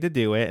us money to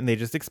do it, and they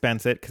just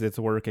expense it because it's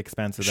a work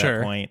expense at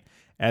that point.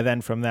 And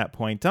then from that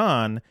point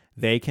on,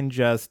 they can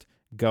just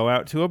go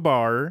out to a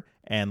bar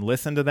and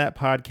listen to that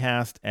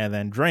podcast and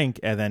then drink,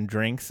 and then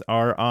drinks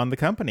are on the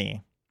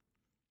company.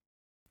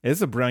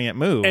 It's a brilliant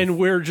move. And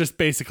we're just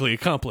basically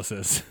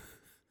accomplices.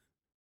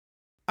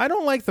 I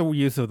don't like the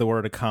use of the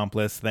word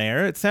accomplice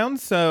there. It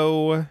sounds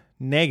so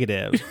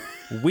negative.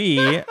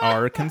 We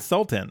are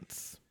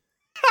consultants.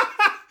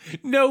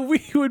 No,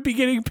 we would be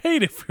getting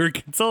paid if we were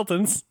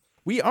consultants.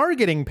 We are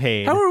getting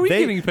paid. How are we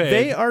getting paid?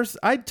 They are.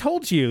 I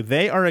told you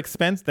they are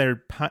expense. They're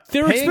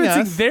expensing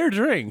us, their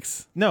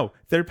drinks. No,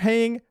 they're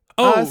paying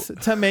us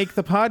to make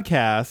the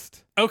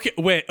podcast. Okay,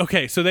 wait.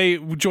 Okay, so they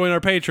join our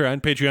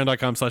Patreon,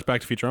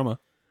 patreon.com/backtofuturama.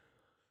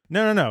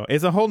 No.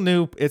 It's a whole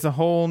new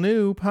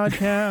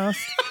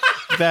podcast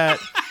that.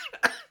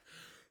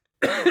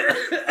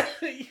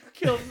 You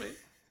killed me.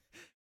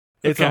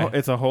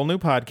 It's a whole new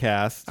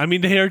podcast. I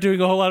mean, they are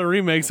doing a whole lot of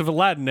remakes of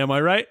Aladdin. Am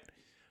I right?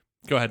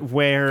 Go ahead.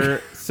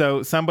 Where,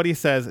 so somebody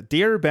says,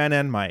 Dear Ben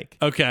and Mike.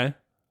 Okay.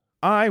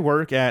 I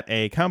work at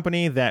a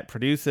company that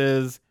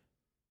produces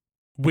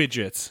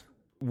widgets.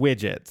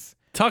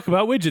 Talk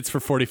about widgets for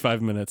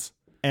 45 minutes.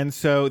 And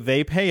so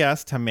they pay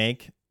us to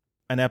make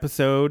an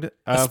episode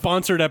of a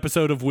sponsored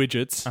episode of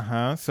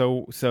widgets.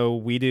 So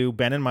we do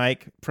Ben and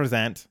Mike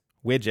present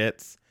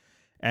widgets,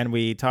 and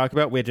we talk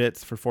about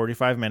widgets for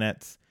 45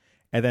 minutes,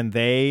 and then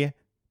they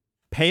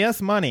pay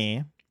us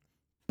money,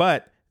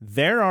 but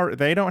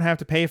they don't have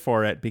to pay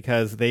for it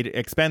because they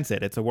expense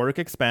it. It's a work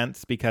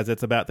expense because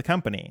it's about the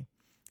company.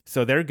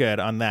 So they're good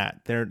on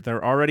that.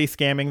 They're already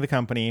scamming the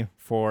company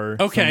for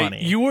some money.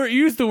 Okay, you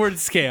used the word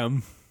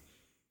scam.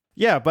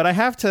 Yeah, but I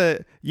have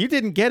to. You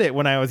didn't get it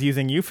when I was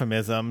using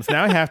euphemisms.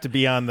 Now I have to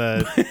be I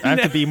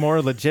have to be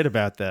more legit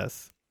about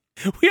this.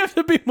 We have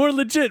to be more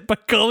legit by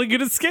calling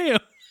it a scam.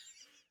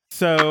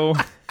 So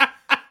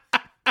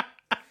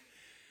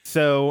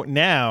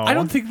now I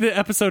don't think the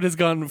episode has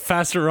gone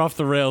faster off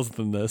the rails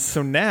than this.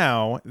 So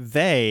now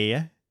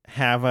they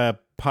have a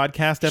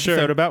podcast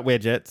episode about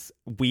widgets.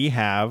 We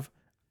have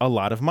a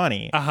lot of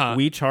money.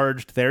 We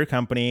charged their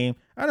company,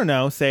 I don't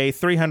know, say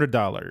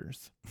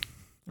 $300.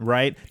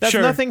 Right? That's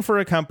nothing for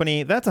a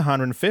company. That's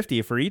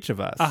 $150 for each of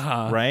us.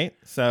 Right?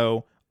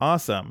 So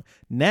awesome.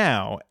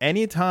 Now,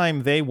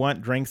 anytime they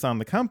want drinks on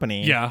the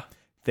company,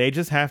 they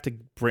just have to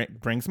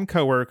bring some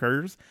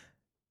coworkers,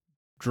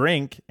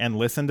 drink, and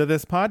listen to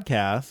this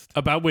podcast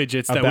about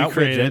widgets that we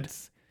created.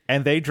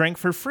 And they drink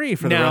for free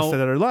for the rest of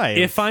their life.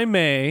 If I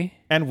may.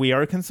 And we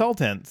are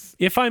consultants.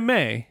 If I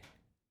may,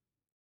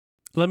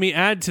 let me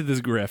add to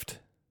this grift.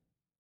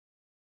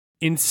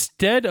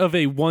 Instead of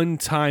a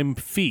one-time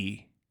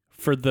fee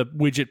for the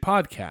widget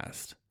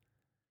podcast,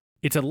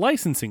 it's a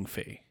licensing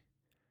fee.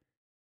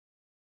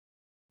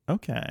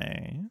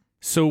 Okay.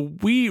 So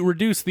we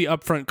reduce the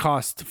upfront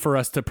cost for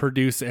us to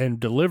produce and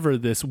deliver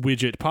this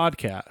widget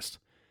podcast.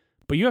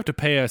 But you have to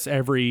pay us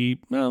every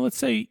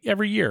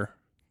year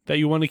that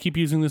you want to keep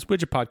using this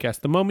widget podcast.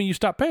 The moment you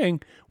stop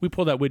paying, we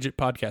pull that widget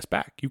podcast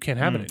back. You can't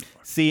have it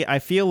anymore. See, I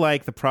feel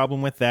like the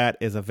problem with that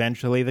is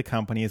eventually the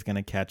company is going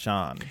to catch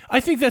on. I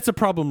think that's a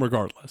problem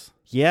regardless.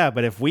 Yeah,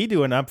 but if we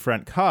do an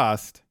upfront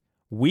cost,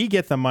 we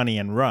get the money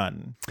and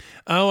run.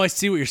 Oh, I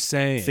see what you're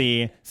saying.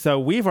 See, so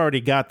we've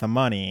already got the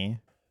money,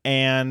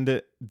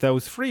 and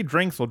those free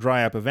drinks will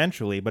dry up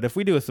eventually. But if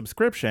we do a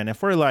subscription,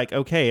 if we're like,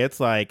 okay, it's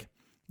like,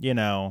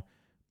 $50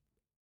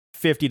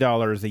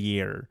 a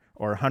year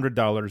or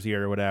 $100 a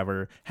year or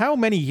whatever, how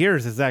many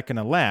years is that going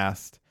to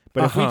last?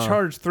 But if we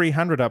charge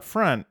 $300 up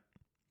front,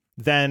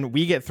 then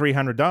we get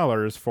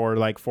 $300 for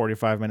like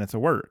 45 minutes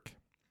of work.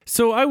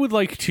 So I would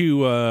like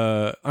to,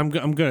 I'm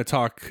going to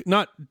talk,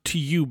 not to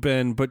you,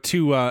 Ben, but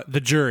to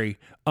the jury.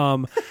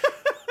 I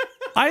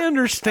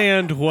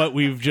understand what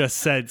we've just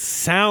said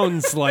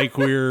sounds like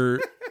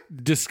we're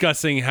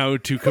discussing how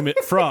to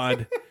commit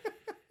fraud.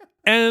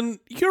 And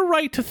you're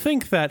right to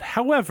think that.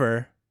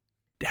 However,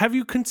 have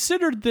you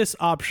considered this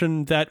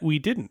option that we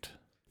didn't?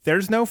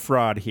 There's no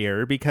fraud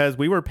here because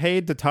we were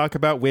paid to talk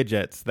about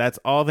widgets. That's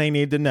all they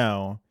need to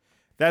know.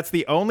 That's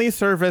the only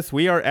service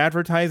we are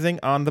advertising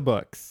on the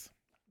books.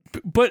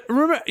 But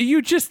remember,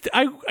 you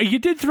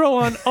did throw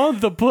on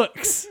the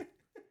books.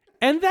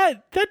 And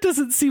that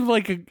doesn't seem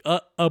like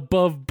a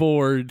above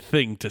board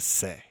thing to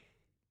say.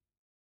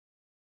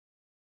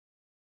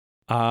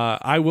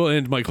 I will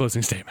end my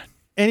closing statement.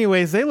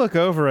 Anyways, they look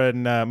over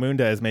and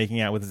Munda is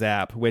making out with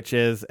Zap, which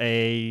is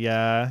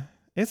a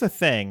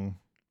thing.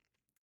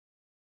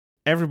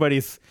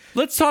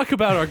 Let's talk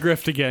about our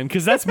grift again,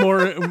 because that's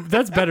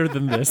better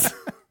than this.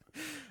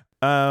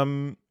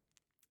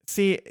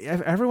 See,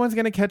 everyone's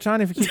gonna catch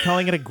on if you keep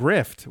calling it a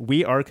grift.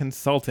 We are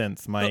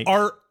consultants, Mike.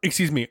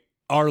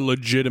 Our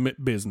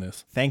legitimate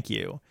business. Thank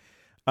you.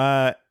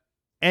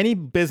 Any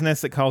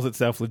business that calls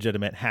itself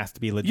legitimate has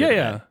to be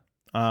legitimate.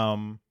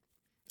 Yeah.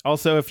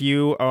 Also, if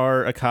you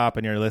are a cop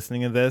and you're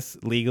listening to this,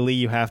 legally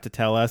you have to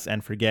tell us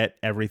and forget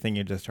everything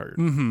you just heard.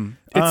 Mm-hmm.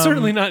 It's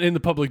certainly not in the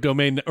public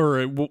domain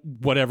or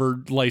whatever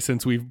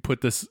license we've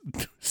put this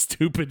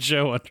stupid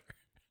show under.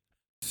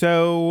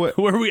 So,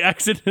 where we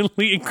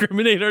accidentally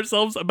incriminate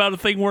ourselves about a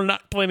thing we're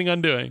not planning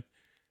on doing.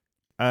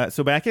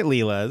 So back at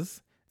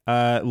Leela's,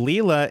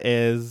 Leela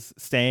is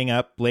staying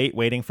up late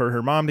waiting for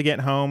her mom to get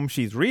home.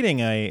 She's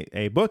reading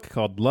a book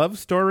called Love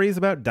Stories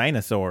About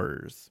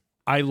Dinosaurs.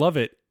 I love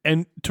it.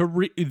 And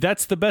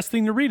that's the best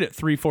thing to read at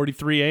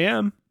 3:43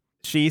 a.m.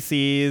 She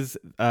sees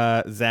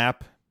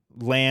Zap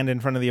land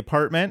in front of the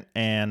apartment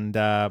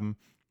and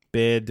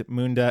bid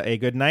Munda a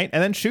good night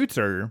and then shoots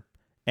her.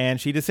 And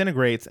she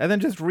disintegrates and then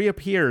just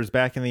reappears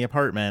back in the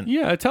apartment.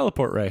 Yeah, a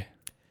teleport ray.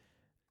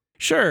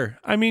 Sure.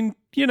 I mean,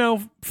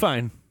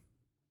 fine.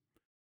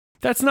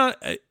 That's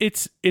not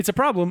it's a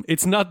problem.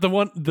 It's not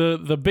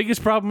the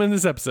biggest problem in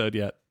this episode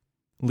yet.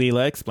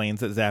 Leela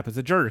explains that Zap is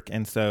a jerk,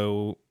 and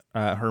so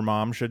her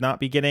mom should not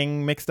be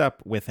getting mixed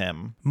up with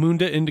him.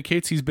 Munda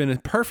indicates he's been a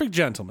perfect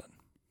gentleman.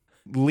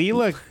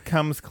 Leela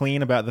comes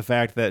clean about the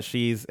fact that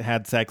she's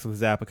had sex with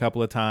Zap a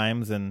couple of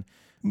times, and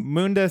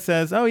Munda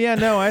says, "Oh yeah,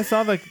 no, I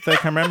saw the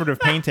commemorative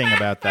painting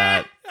about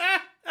that."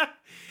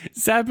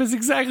 Zap is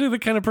exactly the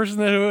kind of person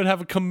that would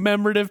have a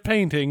commemorative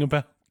painting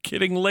about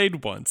getting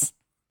laid once.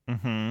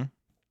 Mm-hmm.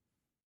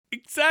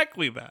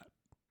 Exactly that.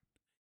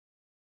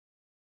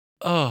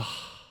 Oh.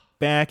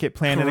 Back at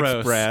Planet Gross.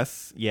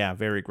 Express. Yeah,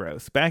 very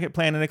gross. Back at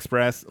Planet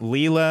Express,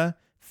 Leela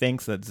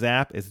thinks that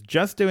Zap is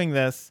just doing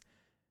this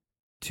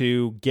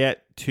to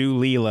get to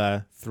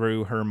Leela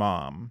through her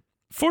mom.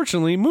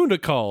 Fortunately, Munda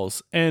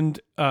calls, and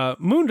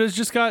Munda's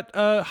just got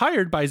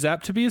hired by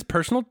Zap to be his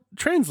personal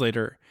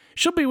translator.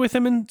 She'll be with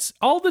him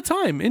all the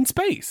time in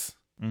space.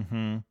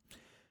 Mm-hmm.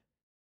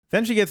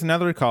 Then she gets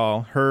another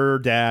call. Her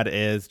dad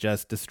is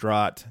just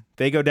distraught.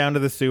 They go down to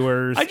the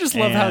sewers. I just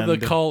love how the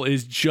call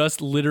is just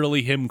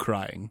literally him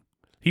crying.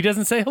 He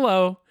doesn't say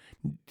hello.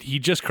 He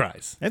just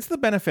cries. It's the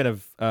benefit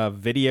of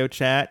video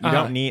chat. You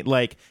don't need,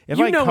 like, if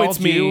you I know called it's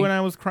me. you when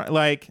I was crying,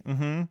 like,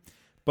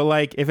 but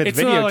like if it's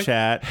video not like,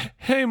 chat,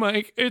 hey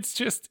Mike,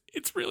 it's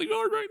really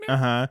hard right now.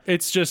 uh-huh.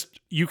 It's just,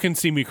 you can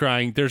see me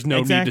crying. There's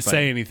no need to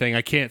say anything.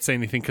 I can't say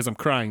anything because I'm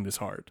crying this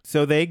hard.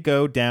 So they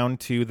go down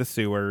to the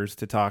sewers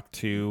to talk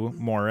to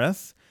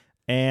Morris,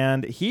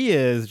 and he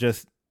is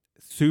just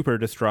super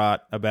distraught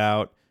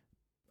about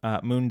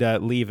Munda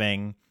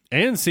leaving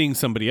and seeing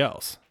somebody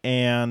else.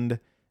 And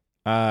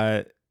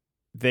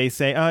they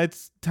say,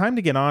 it's time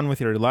to get on with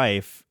your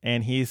life.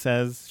 And he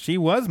says, she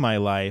was my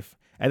life.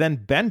 And then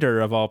Bender,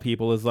 of all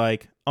people, is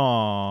like,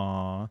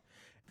 "Aw."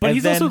 But and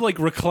he's then, also like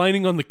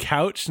reclining on the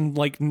couch and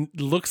like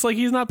looks like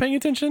he's not paying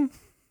attention.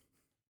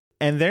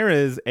 And there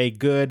is a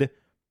good,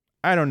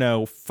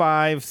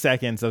 5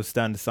 seconds of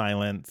stunned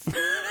silence.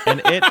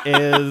 And it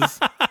is,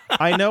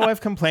 I know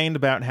I've complained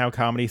about how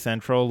Comedy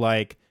Central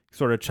like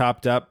sort of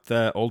chopped up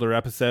the older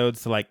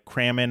episodes to like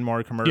cram in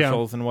more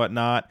commercials and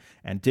whatnot,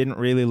 and didn't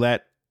really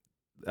let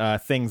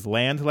things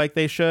land like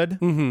they should.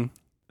 Mm-hmm.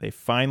 They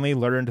finally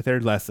learned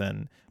their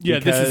lesson. Yeah,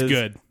 this is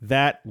good.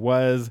 That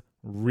was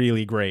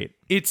really great.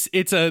 It's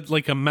a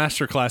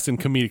masterclass in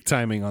comedic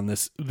timing on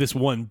this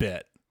one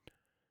bit,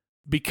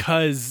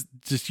 because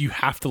just you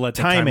have to let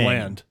the time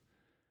land.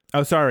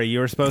 Oh, sorry. You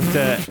were supposed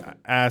to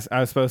ask. I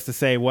was supposed to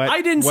say what.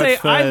 I didn't say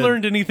I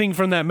learned anything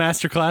from that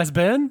masterclass,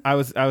 Ben. I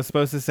was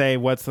supposed to say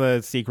what's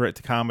the secret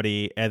to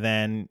comedy, and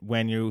then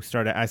when you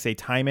started, I say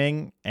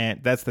timing,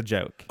 and that's the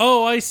joke.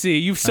 Oh, I see.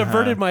 You've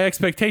subverted my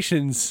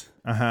expectations.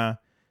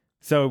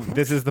 So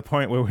this is the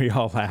point where we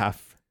all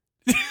laugh.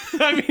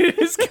 I mean,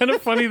 it's kind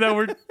of funny that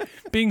we're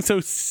being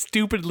so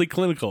stupidly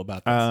clinical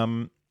about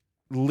this.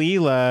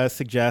 Leela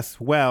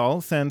suggests,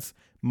 well, since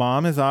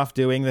Mom is off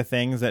doing the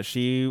things that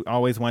she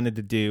always wanted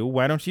to do,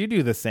 why don't you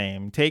do the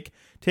same? Take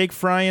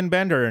Fry and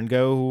Bender and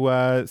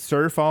go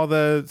surf all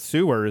the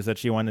sewers that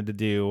she wanted to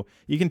do.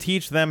 You can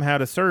teach them how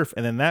to surf,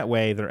 and then that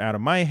way they're out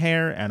of my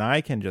hair, and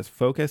I can just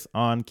focus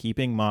on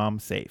keeping Mom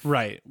safe.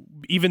 Right.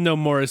 Even though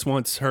Morris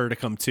wants her to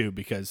come too,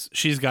 because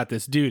she's got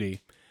this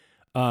duty.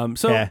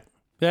 Sewer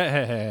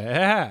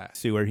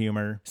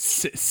humor.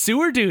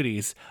 Sewer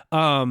duties.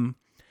 Morris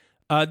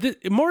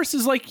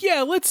is like,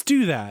 yeah, let's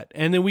do that.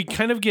 And then we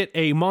kind of get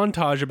a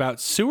montage about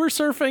sewer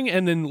surfing,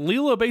 and then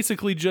Leela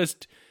basically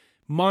just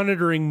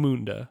monitoring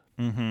Munda.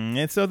 Mm-hmm.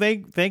 And so they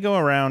go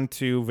around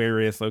to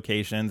various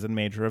locations and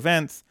major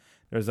events.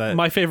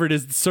 My favorite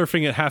is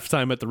surfing at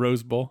halftime at the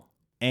Rose Bowl.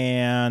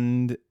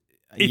 And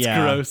it's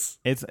gross.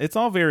 It's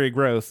all very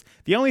gross.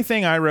 The only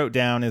thing I wrote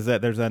down is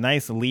that there's a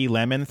nice Lee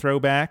Lemon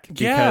throwback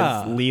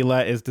because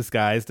Leela is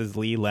disguised as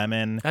Lee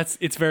Lemon.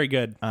 It's very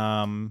good.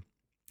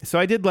 So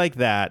I did like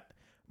that.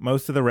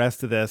 Most of the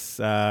rest of this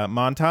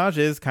montage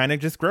is kind of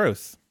just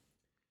gross.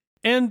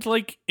 And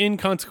like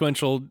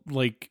inconsequential,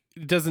 like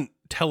it doesn't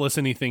tell us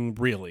anything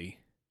really.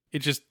 It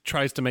just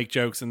tries to make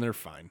jokes and they're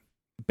fine.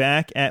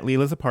 Back at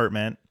Leela's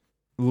apartment,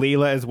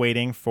 Leela is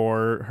waiting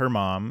for her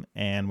mom,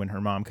 and when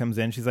her mom comes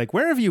in, she's like,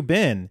 "Where have you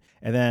been?"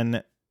 And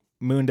then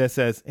Munda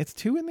says, "It's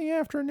 2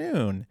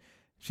 p.m.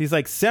 She's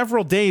like,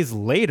 "Several days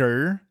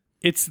later."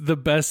 It's the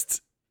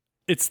best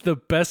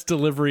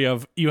delivery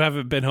of "you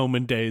haven't been home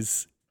in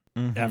days"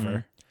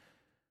 ever.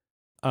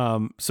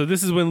 So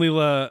this is when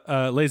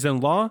Leela lays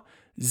down law.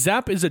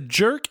 Zap is a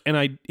jerk, and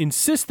I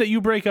insist that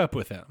you break up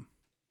with him.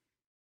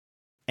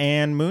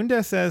 And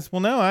Munda says, "Well,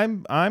 no,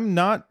 I'm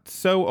not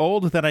so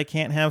old that I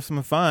can't have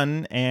some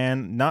fun,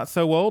 and not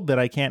so old that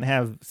I can't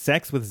have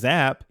sex with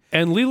Zap."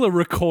 And Leela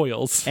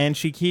recoils. And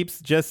she keeps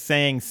just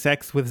saying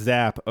sex with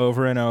Zap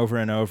over and over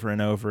and over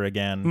and over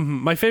again.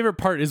 Mm-hmm. My favorite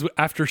part is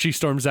after she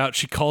storms out,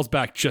 she calls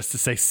back just to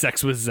say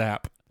sex with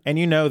Zap. And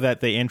you know that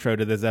the intro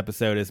to this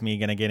episode is me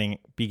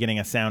be getting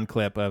a sound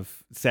clip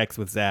of sex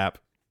with Zap,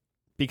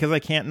 because I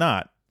can't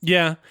not.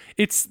 Yeah,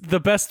 it's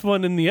the best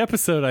one in the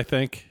episode, I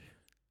think.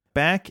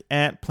 Back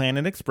at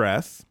Planet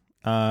Express,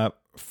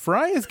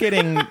 Fry is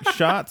getting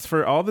shots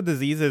for all the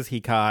diseases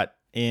he caught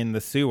in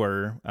the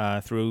sewer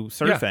through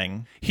surfing.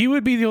 Yeah. He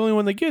would be the only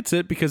one that gets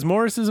it because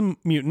Morris is a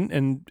mutant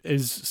and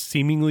is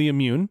seemingly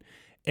immune,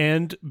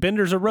 and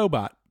Bender's a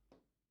robot.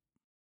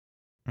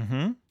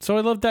 Mm-hmm. So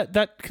I love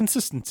that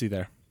consistency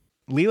there.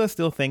 Leela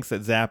still thinks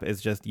that Zap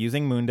is just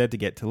using Munda to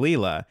get to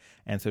Leela,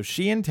 and so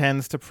she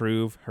intends to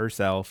prove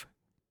herself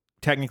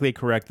technically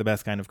correct, the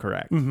best kind of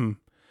correct. Mm-hmm.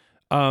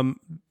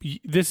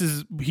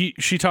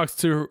 She talks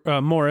to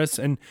Morris,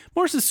 and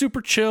Morris is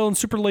super chill and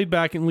super laid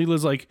back, and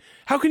Leela's like,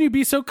 how can you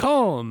be so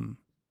calm?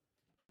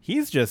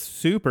 He's just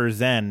super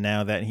zen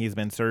now that he's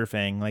been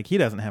surfing. Like, he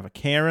doesn't have a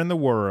care in the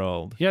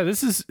world. Yeah,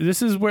 this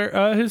is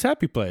where his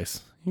happy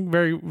place. You can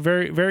very,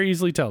 very, very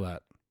easily tell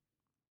that.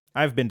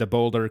 I've been to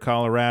Boulder,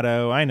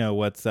 Colorado. I know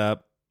what's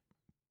up.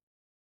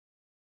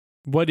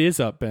 What is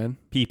up, Ben?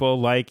 People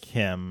like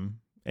him,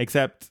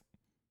 except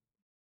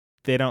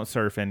they don't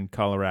surf in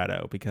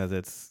Colorado because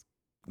it's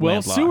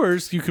landlocked.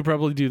 Sewers, you could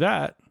probably do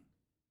that.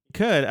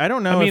 Could. I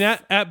don't know. I mean,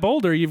 at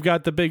Boulder, you've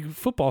got the big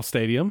football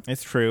stadium.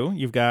 It's true.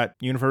 You've got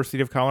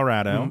University of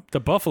Colorado. The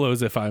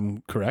Buffaloes, if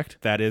I'm correct.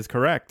 That is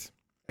correct.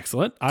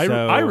 Excellent.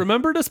 I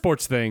remembered a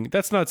sports thing.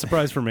 That's not a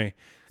surprise for me.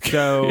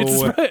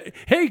 So,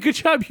 hey, good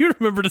job. You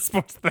remembered a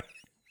sports thing.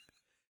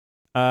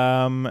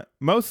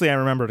 Mostly I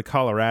remembered a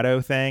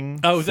Colorado thing.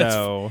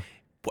 Oh,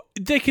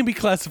 they can be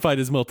classified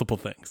as multiple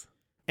things.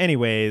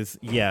 Anyways,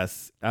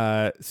 yes.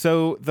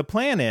 So the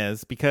plan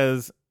is,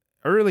 because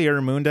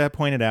earlier Munda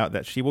pointed out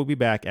that she will be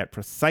back at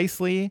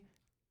precisely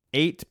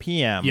 8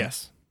 p.m.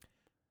 Yes.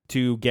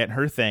 To get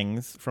her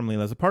things from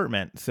Leela's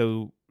apartment.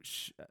 So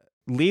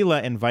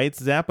Leela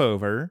invites Zap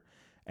over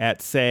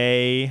at,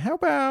 say, how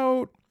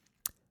about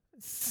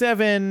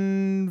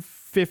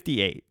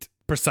 7:58?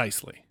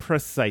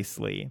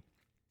 Precisely.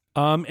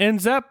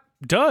 And Zap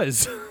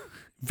does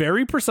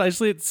very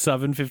precisely at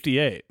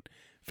 7:58.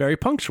 Very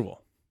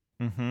punctual.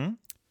 Mm-hmm.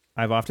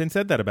 I've often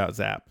said that about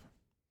Zap.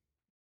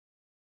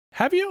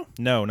 Have you?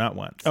 No, not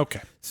once.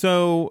 Okay.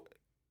 So,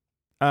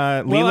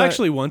 Leela,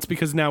 actually once,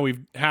 because now we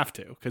have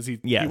to, because he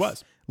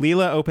was.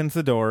 Leela opens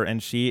the door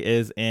and she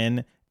is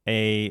in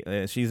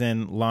she's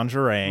in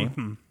lingerie,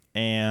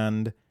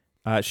 and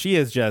she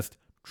is just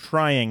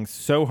trying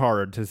so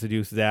hard to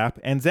seduce Zap,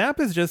 and Zap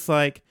is just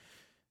like,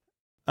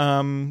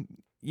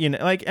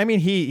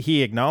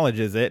 he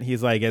acknowledges it.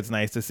 He's like, it's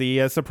nice to see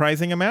a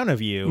surprising amount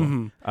of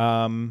you.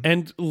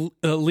 And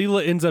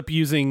Leela ends up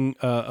using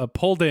a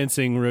pole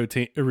dancing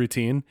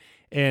routine,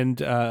 and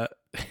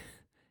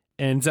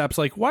Zap's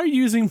like, why are you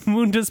using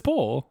Munda's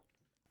pole?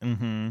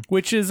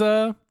 Which is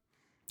a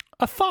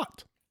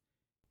thought.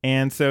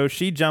 And so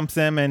she jumps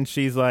him, and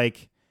she's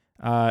like,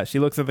 she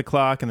looks at the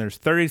clock, and there's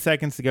 30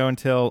 seconds to go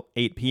until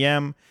 8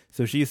 p.m.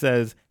 So she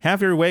says,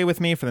 have your way with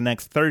me for the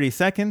next 30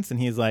 seconds. And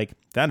he's like,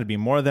 that'd be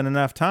more than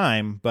enough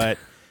time. But,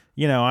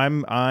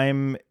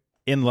 I'm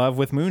in love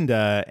with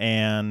Munda,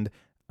 and,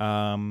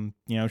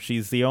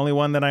 she's the only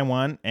one that I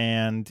want.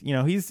 And,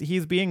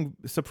 he's being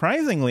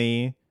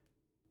surprisingly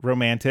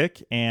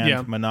romantic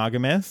and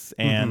monogamous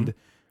and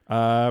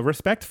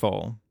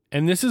respectful.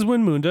 And this is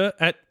when Munda,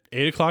 at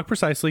 8 o'clock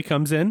precisely,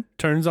 comes in,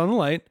 turns on the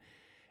light,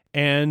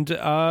 and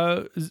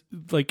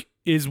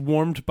is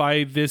warmed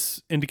by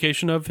this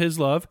indication of his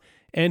love,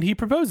 and he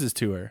proposes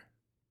to her.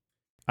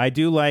 I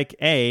do like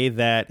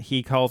that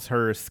he calls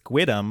her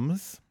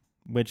Squidums,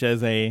 which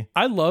is I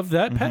love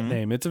that pet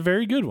name. It's a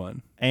very good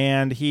one.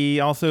 And he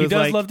also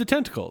does love the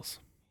tentacles.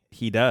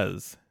 He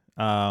does.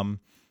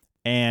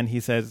 And he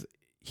says,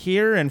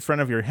 here in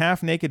front of your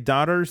half-naked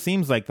daughter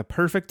seems like the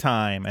perfect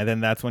time. And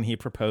then that's when he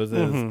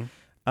proposes.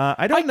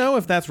 I don't know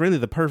if that's really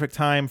the perfect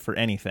time for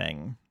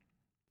anything.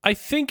 I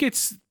think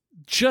it's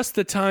just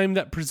the time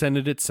that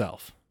presented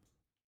itself.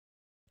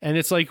 And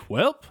it's like,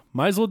 well,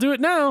 might as well do it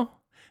now,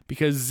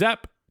 because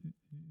Zap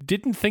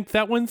didn't think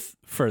that went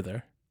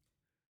further.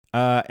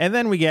 And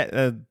then we get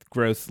a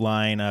gross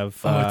line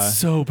of... it's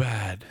so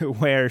bad.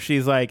 Where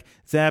she's like,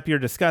 Zap, you're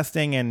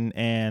disgusting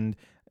and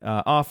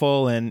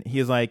awful. And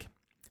he's like,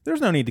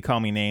 there's no need to call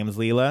me names,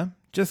 Leela.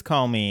 Just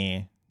call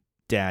me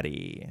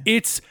Daddy.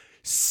 It's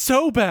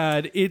so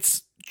bad.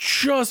 It's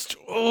just,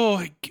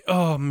 oh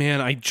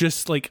man, I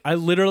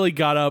literally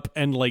got up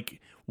and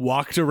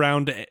walked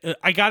around.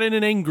 I got in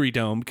an angry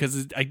dome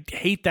because I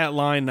hate that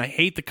line, and I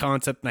hate the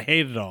concept, and I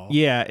hate it all.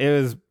 Yeah, it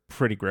was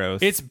pretty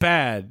gross. It's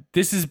bad.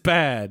 This is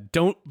bad.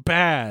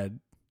 Bad.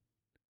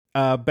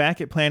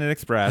 Back at Planet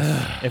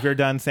Express, if you're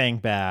done saying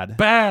bad.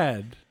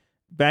 Bad.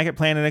 Back at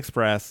Planet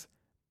Express,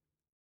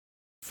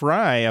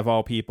 Fry, of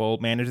all people,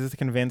 manages to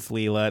convince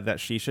Leela that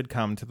she should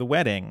come to the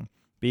wedding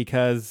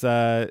because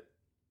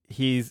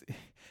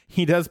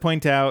he does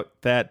point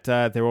out that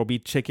there will be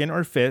chicken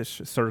or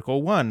fish,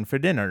 circle 1 for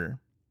dinner.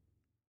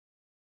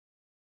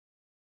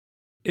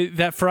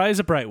 That Fry is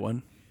a bright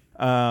one.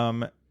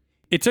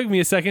 It took me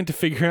a second to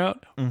figure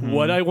out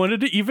what I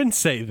wanted to even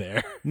say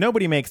there.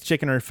 Nobody makes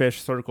chicken or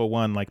fish, circle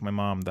 1 like my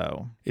mom,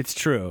 though. It's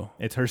true.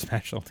 It's her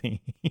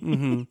specialty.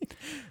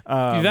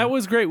 That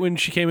was great when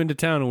she came into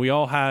town, and we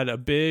all had a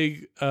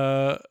big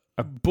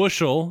a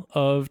bushel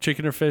of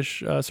chicken or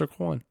fish, circle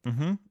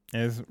 1.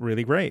 Is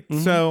really great.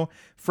 So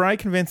Fry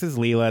convinces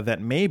Leela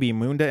that maybe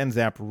Munda and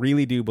Zap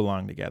really do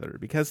belong together.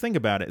 Because think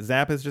about it.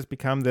 Zap has just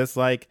become this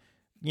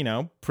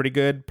pretty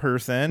good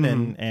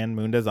person, and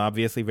Munda's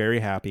obviously very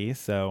happy.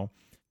 So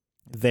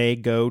they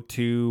go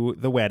to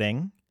the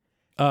wedding.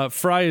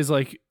 Fry is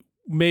like,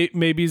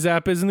 maybe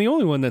Zap isn't the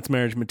only one that's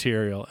marriage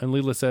material. And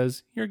Leela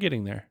says, you're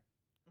getting there.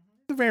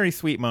 It's a very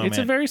sweet moment. It's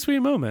a very sweet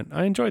moment.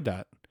 I enjoyed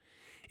that.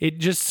 It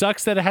just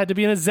sucks that it had to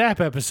be in a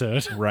Zap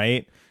episode.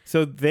 Right.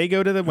 So they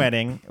go to the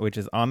wedding, which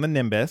is on the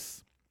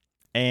Nimbus,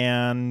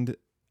 and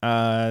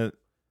I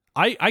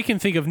can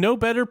think of no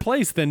better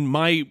place than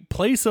my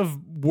place of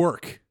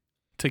work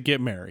to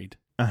get married.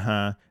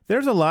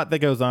 There's a lot that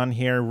goes on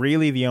here.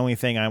 Really, the only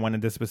thing I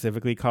wanted to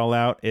specifically call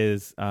out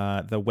is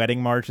the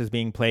wedding march is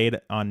being played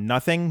on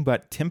nothing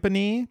but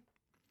timpani,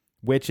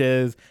 which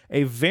is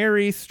a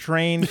very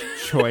strange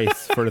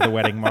choice for the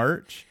wedding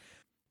march.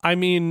 I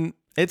mean,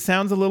 it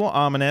sounds a little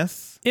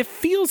ominous. It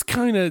feels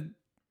kind of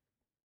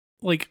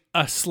like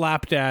a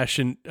slapdash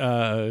and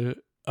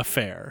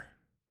affair.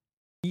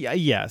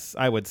 Yes,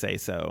 I would say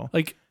so.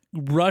 Like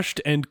rushed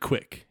and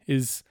quick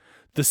is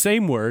the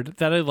same word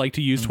that I'd like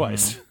to use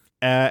twice.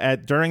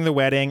 During the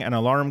wedding, an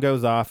alarm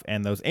goes off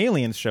and those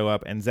aliens show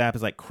up, and Zap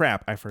is like,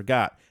 crap, I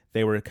forgot.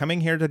 They were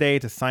coming here today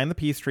to sign the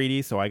peace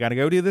treaty, so I got to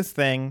go do this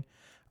thing.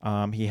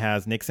 He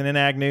has Nixon and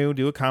Agnew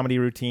do a comedy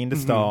routine to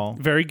stall.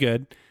 Very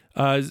good.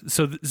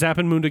 So Zap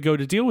and Munda go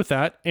to deal with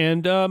that,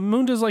 and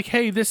Munda's like,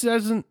 hey, this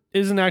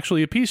isn't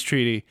actually a peace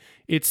treaty.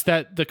 It's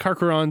that the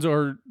Karkarons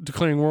are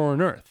declaring war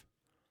on Earth.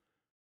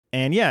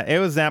 And yeah, it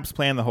was Zap's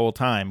plan the whole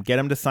time. Get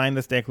him to sign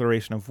this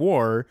declaration of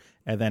war,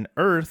 and then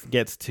Earth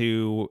gets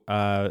to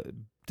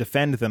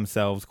defend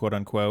themselves, quote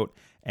unquote.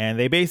 And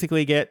they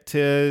basically get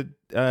to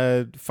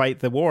fight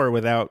the war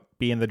without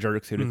being the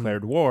jerks who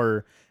declared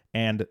war.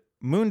 And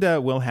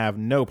Munda will have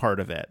no part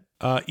of it.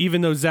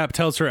 Even though Zap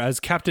tells her as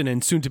captain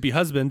and soon-to-be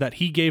husband that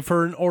he gave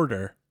her an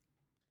order.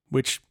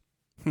 Which,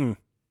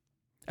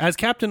 as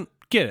captain,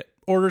 get it.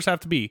 Orders have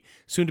to be.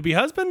 Soon-to-be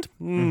husband?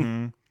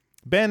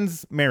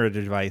 Ben's marriage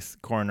advice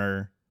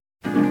corner.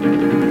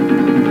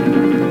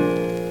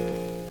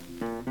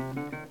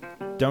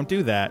 Don't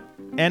do that.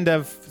 End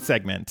of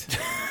segment.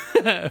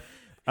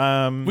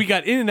 We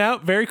got in and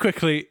out very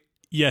quickly.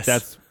 Yes.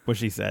 That's what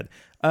she said.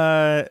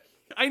 I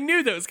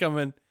knew that was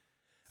coming.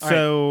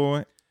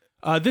 So...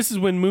 this is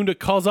when Munda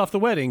calls off the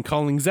wedding,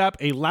 calling Zap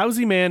a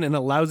lousy man and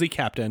a lousy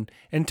captain,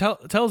 and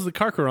tells the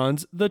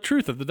Karkarons the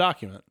truth of the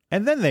document.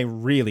 And then they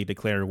really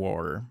declare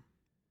war.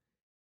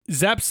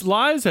 Zap's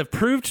lies have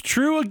proved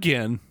true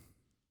again.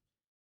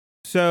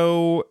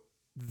 So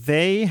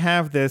they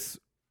have this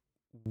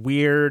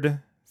weird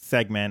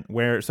segment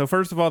where, so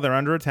first of all, they're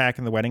under attack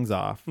and the wedding's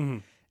off.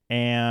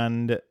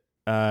 And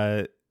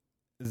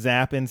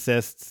Zap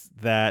insists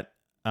that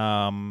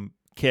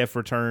Kif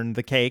return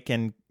the cake,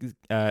 and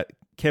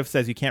Kif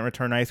says you can't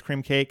return ice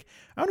cream cake.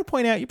 I want to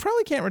point out you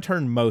probably can't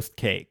return most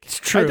cake. It's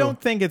true. I don't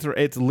think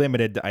it's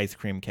limited to ice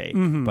cream cake,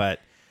 but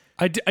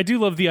I do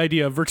love the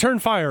idea of return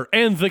fire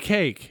and the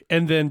cake,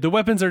 and then the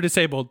weapons are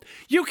disabled.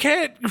 You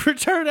can't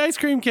return ice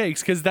cream cakes,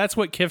 because that's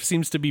what Kif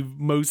seems to be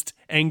most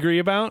angry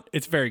about.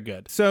 It's very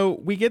good. So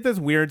we get this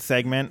weird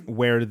segment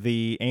where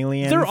the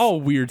aliens... They're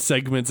all weird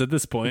segments at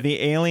this point.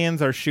 The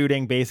aliens are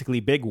shooting basically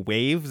big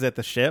waves at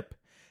the ship,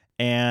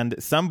 and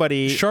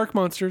somebody... Shark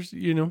monsters,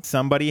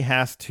 Somebody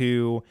has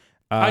to...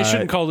 I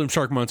shouldn't call them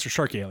shark monsters,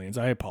 shark aliens.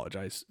 I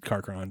apologize,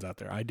 Karkarons out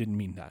there. I didn't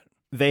mean that.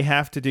 They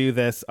have to do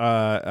this...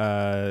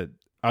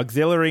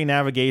 auxiliary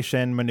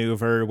navigation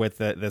maneuver with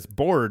this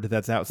board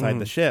that's outside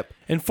the ship.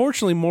 And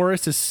fortunately,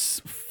 Morris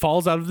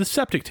falls out of the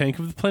septic tank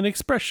of the Planet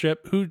Express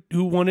ship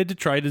who wanted to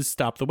try to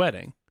stop the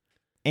wedding.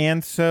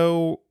 And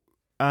so,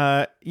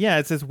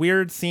 it's this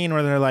weird scene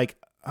where they're like,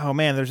 oh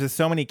man, there's just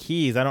so many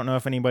keys. I don't know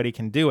if anybody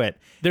can do it.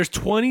 There's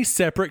 20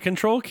 separate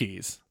control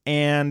keys.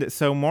 And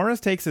so Morris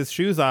takes his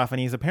shoes off,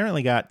 and he's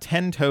apparently got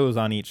 10 toes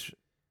on each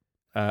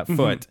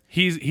foot.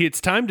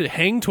 It's time to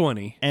hang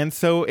 20. And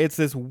so it's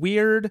this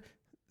weird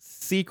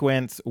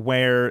sequence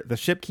where the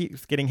ship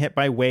keeps getting hit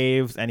by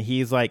waves and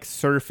he's like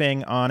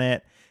surfing on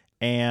it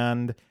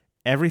and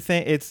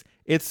everything. It's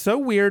so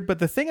weird, but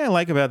the thing I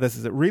like about this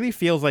is it really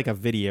feels like a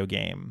video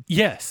game.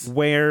 Yes.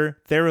 Where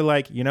they were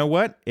like, you know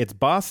what? It's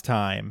boss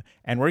time,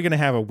 and we're going to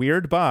have a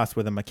weird boss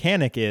where the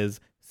mechanic is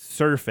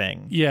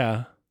surfing.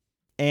 Yeah.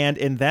 And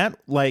in that,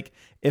 like,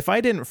 if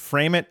I didn't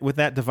frame it with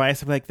that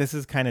device, I'd be like, this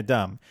is kind of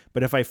dumb.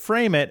 But if I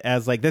frame it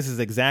as like, this is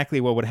exactly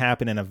what would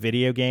happen in a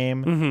video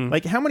game.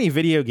 Like, how many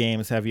video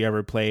games have you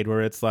ever played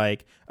where it's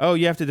like, oh,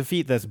 you have to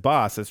defeat this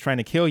boss that's trying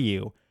to kill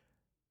you?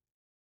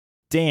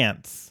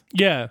 Dance.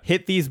 Yeah.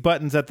 Hit these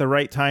buttons at the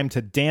right time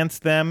to dance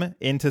them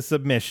into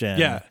submission.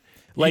 Yeah.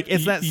 Like,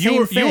 it's that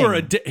same thing.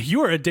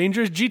 You are a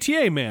dangerous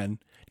GTA man.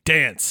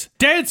 Dance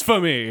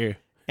for me.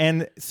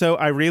 And so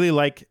I really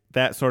like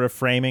that sort of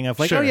framing of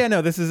like, sure. Oh yeah,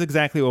 no, this is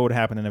exactly what would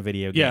happen in a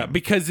video game. Yeah,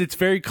 because it's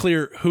very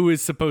clear who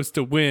is supposed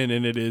to win,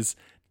 and it is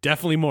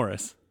definitely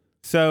Morris.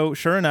 So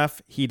sure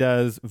enough, he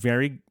does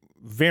very,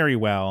 very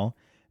well.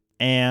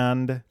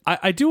 And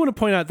I do want to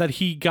point out that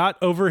he got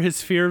over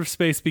his fear of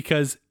space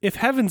because if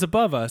heaven's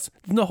above us,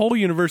 then the whole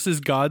universe is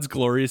God's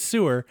glorious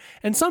sewer.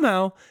 And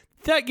somehow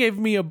that gave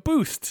me a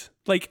boost.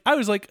 Like, I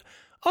was like,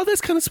 oh,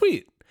 that's kind of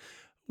sweet.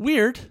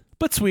 Weird,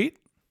 but sweet.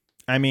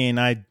 I mean,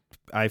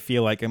 I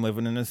feel like I'm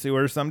living in a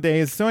sewer some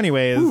days. So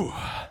anyways,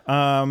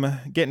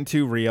 getting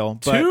too real.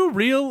 But, too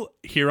real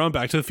here on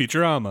Back to the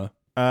Futurama.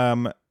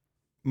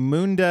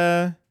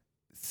 Munda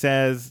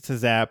says to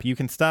Zap, you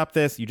can stop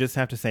this. You just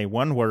have to say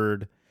one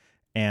word.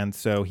 And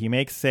so he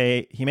makes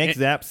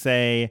Zap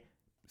say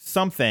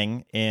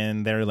something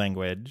in their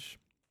language.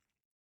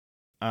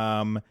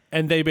 And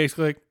they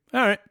basically like,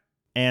 all right.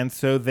 And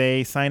so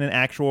they sign an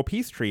actual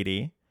peace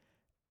treaty.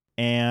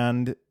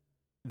 And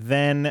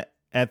then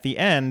at the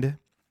end,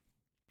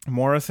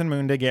 Morris and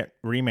Munda get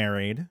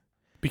remarried.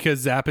 Because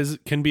Zap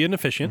can be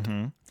inefficient.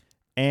 Mm-hmm.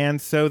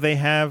 And so they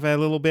have a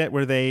little bit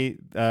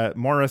where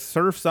Morris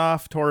surfs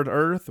off toward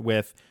Earth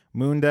with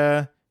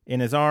Munda in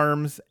his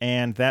arms,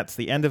 and that's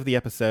the end of the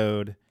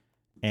episode.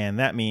 And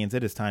that means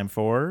it is time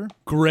for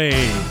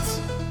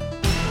grades.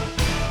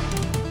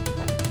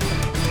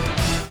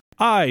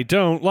 I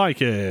don't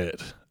like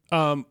it.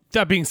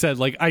 That being said,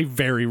 like, I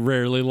very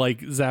rarely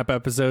like Zap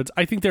episodes.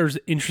 I think there's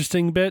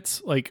interesting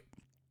bits, like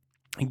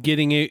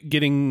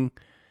getting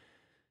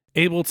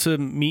able to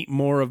meet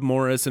more of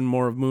Morris and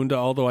more of Munda,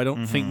 although I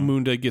don't think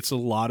Munda gets a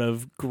lot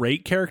of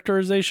great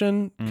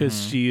characterization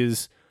because she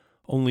is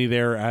only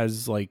there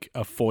as like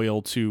a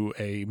foil to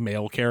a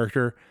male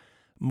character.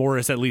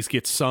 Morris at least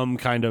gets some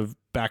kind of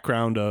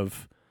background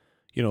of,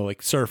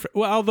 like surf.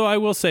 Well, although I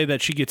will say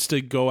that she gets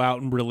to go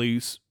out and really,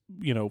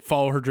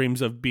 follow her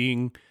dreams of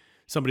being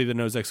somebody that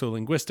knows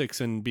exolinguistics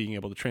and being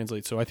able to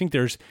translate. So I think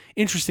there's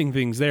interesting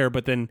things there,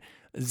 but then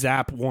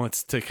Zap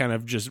wants to kind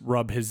of just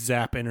rub his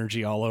Zap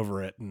energy all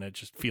over it, and it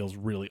just feels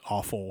really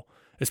awful,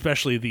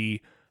 especially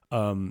the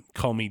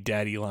call me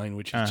daddy line,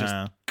 which is just,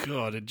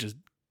 God,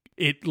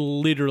 it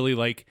literally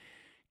like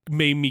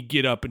made me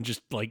get up and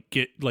just like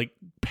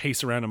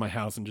pace around in my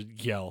house and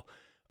just yell.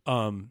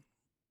 I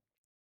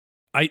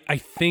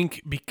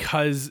think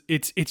because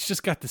it's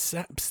just got the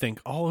Zap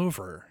stink all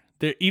over.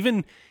 There,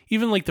 even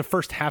like the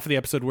first half of the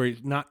episode where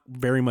he's not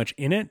very much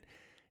in it,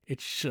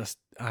 it's just,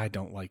 I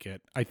don't like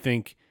it. I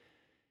think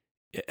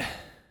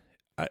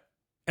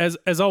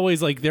as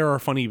always, like, there are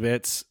funny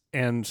bits,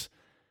 and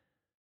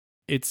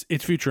it's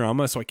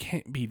Futurama, so I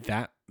can't be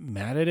that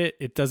mad at it.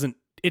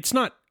 It's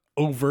not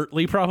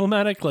overtly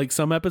problematic like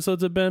some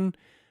episodes have been,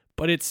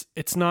 but it's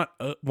not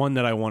one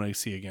that I want to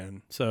see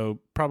again. So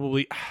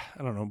probably,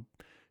 I don't know,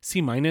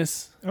 C-.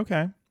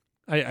 Okay.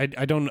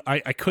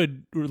 I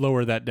could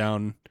lower that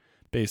down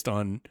based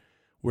on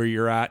where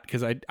you're at,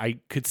 because I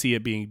could see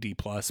it being D+,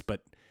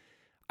 but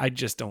I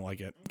just don't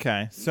like it.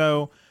 Okay.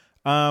 So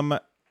a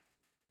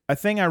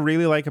thing I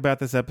really like about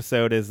this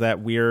episode is that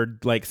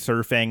weird like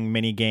surfing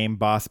minigame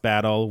boss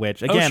battle,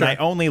 which again, I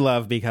only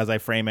love because I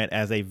frame it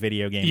as a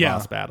video game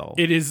boss battle.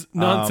 It is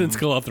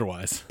nonsensical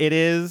otherwise. It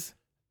is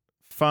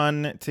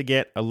fun to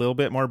get a little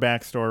bit more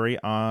backstory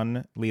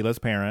on Leela's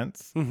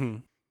parents. Mm-hmm.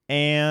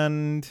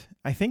 And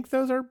I think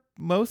those are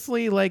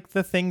mostly like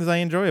the things I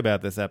enjoy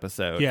about this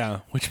episode.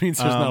 Yeah, which means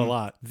there's not a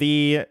lot.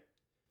 The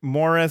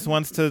Morris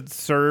wants to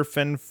surf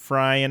and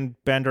Fry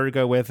and Bender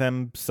go with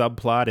him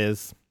subplot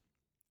is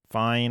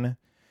fine.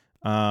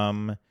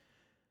 I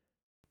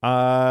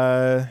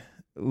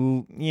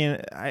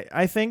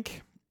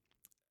think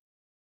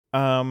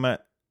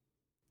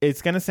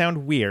it's going to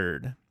sound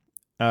weird,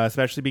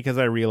 especially because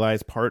I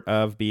realize part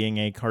of being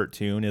a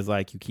cartoon is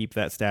like you keep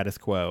that status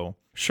quo.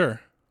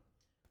 Sure.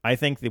 I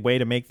think the way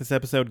to make this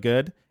episode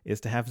good is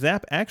to have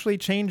Zap actually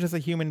change as a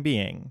human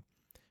being,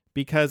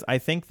 because I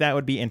think that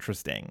would be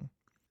interesting.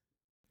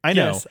 I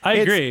know. Yes, I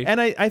agree.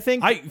 And I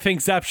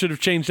think Zap should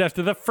have changed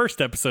after the first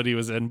episode he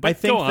was in, but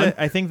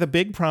I think the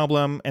big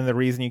problem and the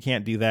reason you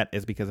can't do that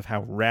is because of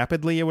how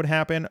rapidly it would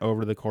happen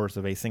over the course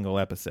of a single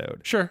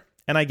episode. Sure.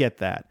 And I get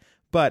that.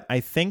 But I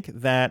think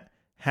that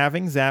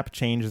having Zap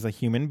change as a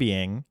human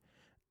being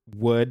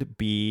would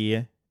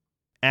be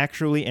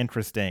actually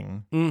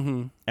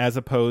interesting, as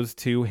opposed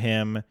to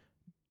him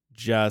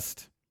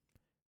just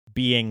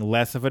being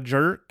less of a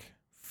jerk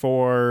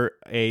for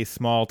a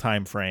small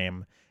time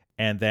frame,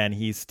 and then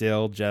he's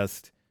still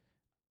just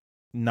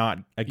not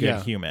a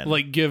good human.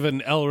 Like give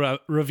an El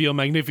Reveal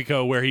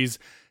Magnifico where he's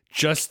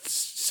just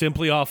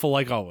simply awful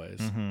like always.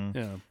 Mm-hmm.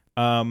 Yeah.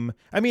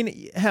 I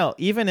mean, hell,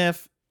 even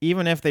if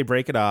they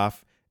break it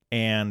off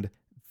and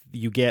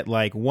you get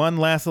like one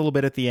last little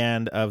bit at the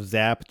end of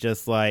Zap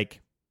just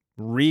like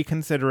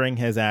reconsidering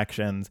his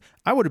actions,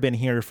 I would have been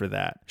here for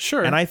that.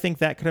 Sure. And I think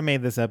that could have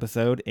made this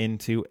episode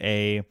into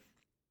a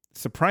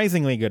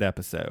surprisingly good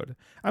episode.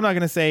 I'm not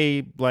going to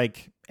say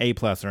like A+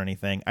 or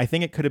anything. I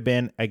think it could have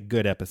been a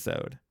good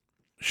episode.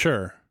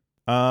 Sure.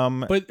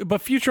 But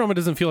Futurama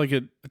doesn't feel like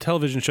a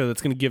television show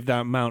that's going to give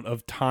that amount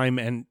of time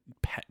and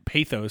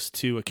pathos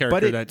to a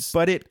character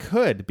But it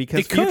could,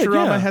 because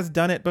Futurama has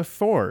done it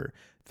before.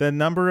 The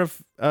number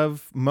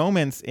of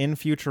moments in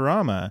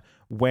Futurama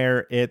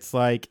where it's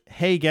like,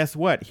 hey, guess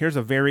what? Here's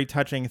a very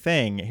touching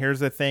thing.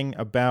 Here's a thing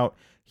about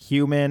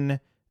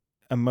human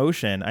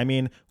emotion. I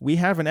mean, we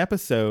have an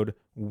episode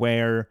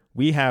where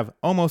we have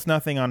almost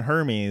nothing on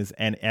Hermes,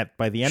 and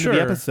by the end of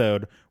the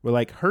episode, we're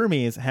like,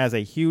 Hermes has a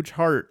huge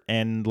heart,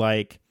 and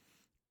like,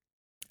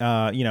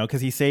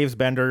 because he saves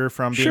Bender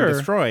from being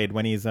destroyed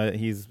when he's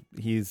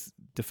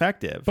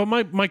defective. But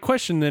my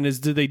question then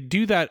is, do they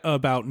do that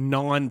about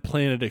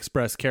non-Planet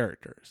Express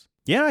characters?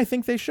 Yeah, I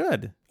think they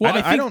should. Well,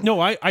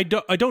 I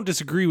don't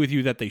disagree with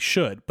you that they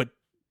should, but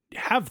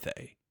have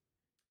they?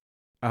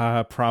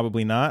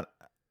 Probably not.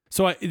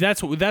 So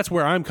that's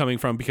where I'm coming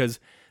from, because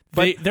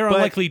they're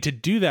unlikely to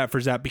do that for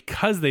Zap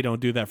because they don't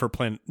do that for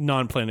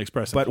non-Planet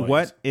Express employees. But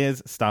what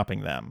is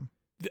stopping them?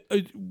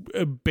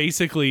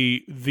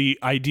 Basically, the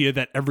idea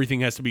that everything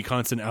has to be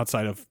constant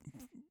outside of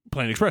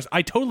Planet Express.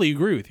 I totally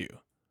agree with you,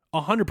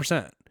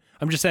 100%.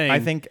 I'm just saying. I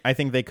think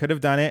they could have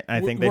done it.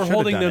 I think they should have done it. We're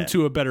holding them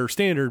to a better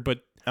standard,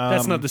 but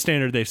that's not the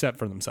standard they set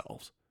for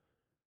themselves.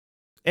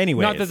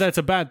 Anyways, not that that's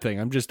a bad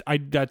thing.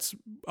 That's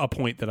a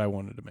point that I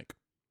wanted to make.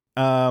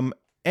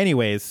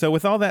 Anyways, so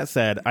with all that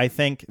said, I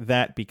think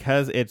that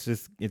because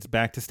it's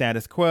back to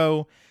status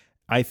quo,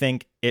 I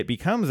think it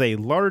becomes a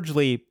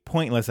largely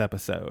pointless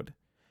episode.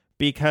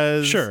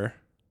 Because, sure,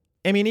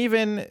 I mean,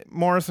 even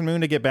Morris and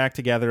Moon to get back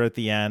together at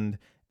the end,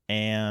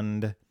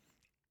 and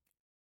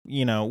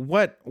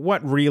what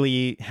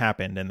really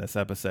happened in this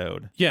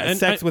episode? Yeah, and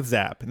sex with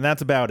Zap, and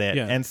that's about it.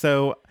 Yeah. And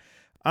so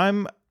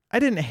I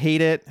didn't hate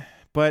it,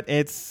 but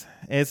it's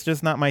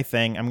just not my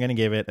thing. I'm gonna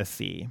give it a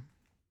C.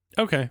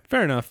 Okay,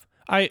 fair enough.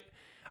 I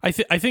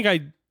think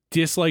I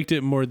disliked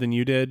it more than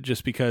you did,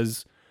 just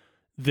because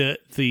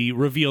the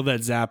reveal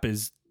that Zap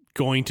is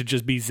going to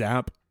just be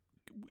Zap.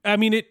 I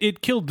mean,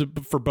 it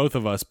killed for both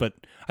of us, but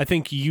I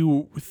think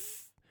you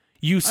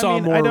saw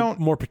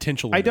more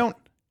potential. I don't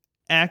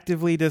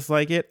actively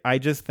dislike it. I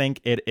just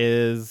think it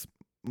is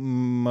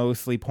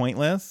mostly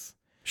pointless.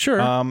 Sure.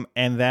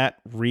 And that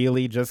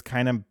really just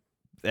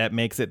that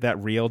makes it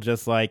that real,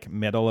 just like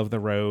middle of the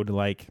road,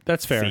 like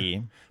that's fair.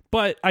 C.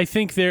 But I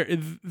think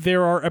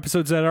there are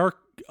episodes that are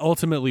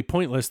ultimately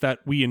pointless that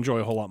we enjoy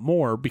a whole lot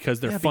more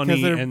because they're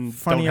funny and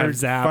funnier, don't have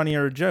Zap,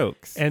 funnier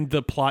jokes, and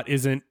the plot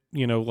isn't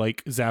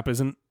like Zap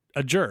isn't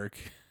a jerk,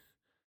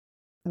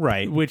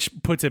 right? Which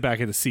puts it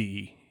back in the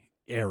C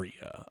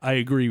area. I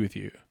agree with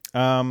you.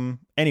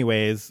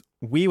 Anyways,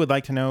 we would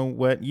like to know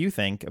what you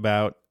think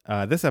about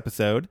this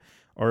episode,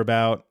 or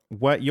about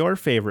what your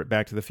favorite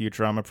Back to the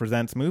Futurama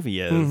Presents movie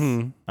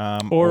is,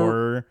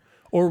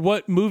 or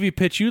what movie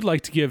pitch you'd like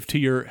to give to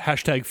your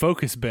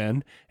 #focus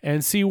Ben,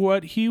 and see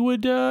what he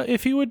would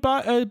if he would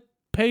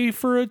pay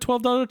for a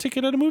 $12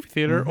 ticket at a movie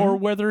theater, or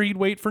whether he'd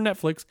wait for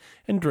Netflix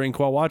and drink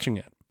while watching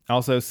it.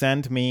 Also,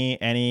 send me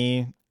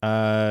any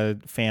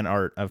fan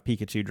art of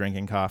Pikachu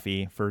drinking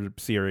coffee for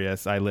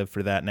Sirius. I live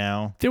for that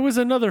now. There was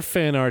another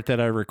fan art that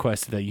I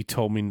requested that you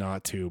told me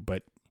not to,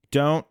 but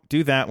don't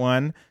do that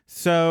one.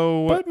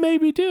 So, but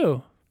maybe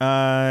do.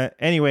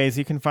 Anyways,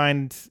 you can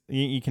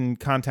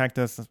contact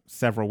us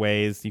several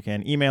ways. You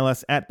can email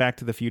us at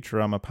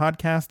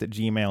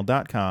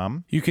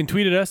backtothefuturamapodcast@gmail.com. You can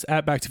tweet at us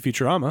at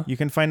backtofuturama. You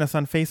can find us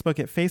on Facebook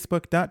at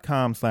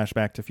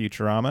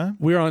facebook.com/backtofuturama.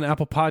 We're on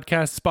Apple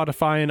Podcasts,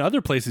 Spotify, and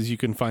other places you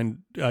can find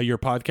your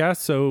podcast.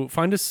 So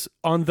find us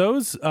on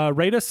those,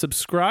 rate us,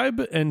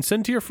 subscribe, and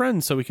send to your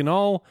friends so we can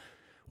all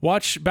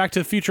watch Back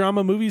to the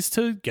Futurama movies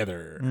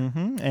together.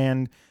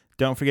 And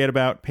don't forget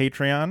about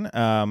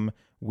Patreon.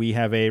 We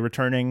have a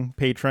returning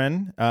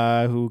patron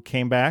who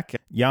came back.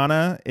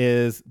 Yana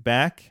is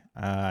back.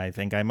 I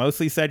think I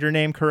mostly said your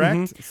name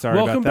correct. Sorry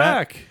Welcome about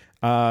that.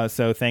 Welcome back.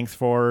 So thanks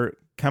for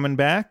coming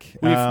back.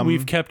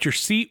 We've kept your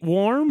seat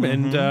warm,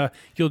 and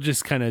you'll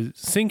just kind of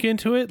sink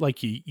into it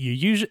like you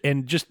usually,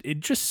 and just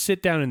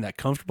sit down in that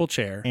comfortable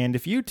chair. And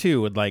if you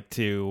too would like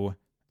to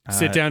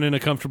sit down in a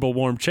comfortable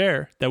warm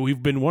chair that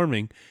we've been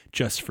warming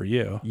just for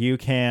you, you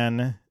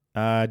can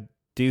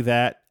do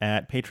that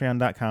at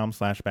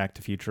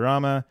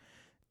patreon.com/backtofuturama.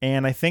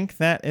 And I think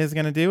that is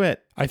going to do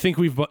it. I think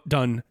we've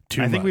done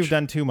too much. I think we've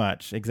done too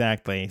much.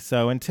 Exactly.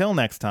 So until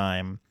next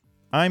time,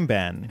 I'm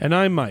Ben. And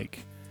I'm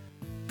Mike.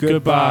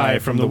 Goodbye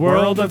from the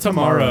world of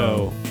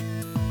tomorrow.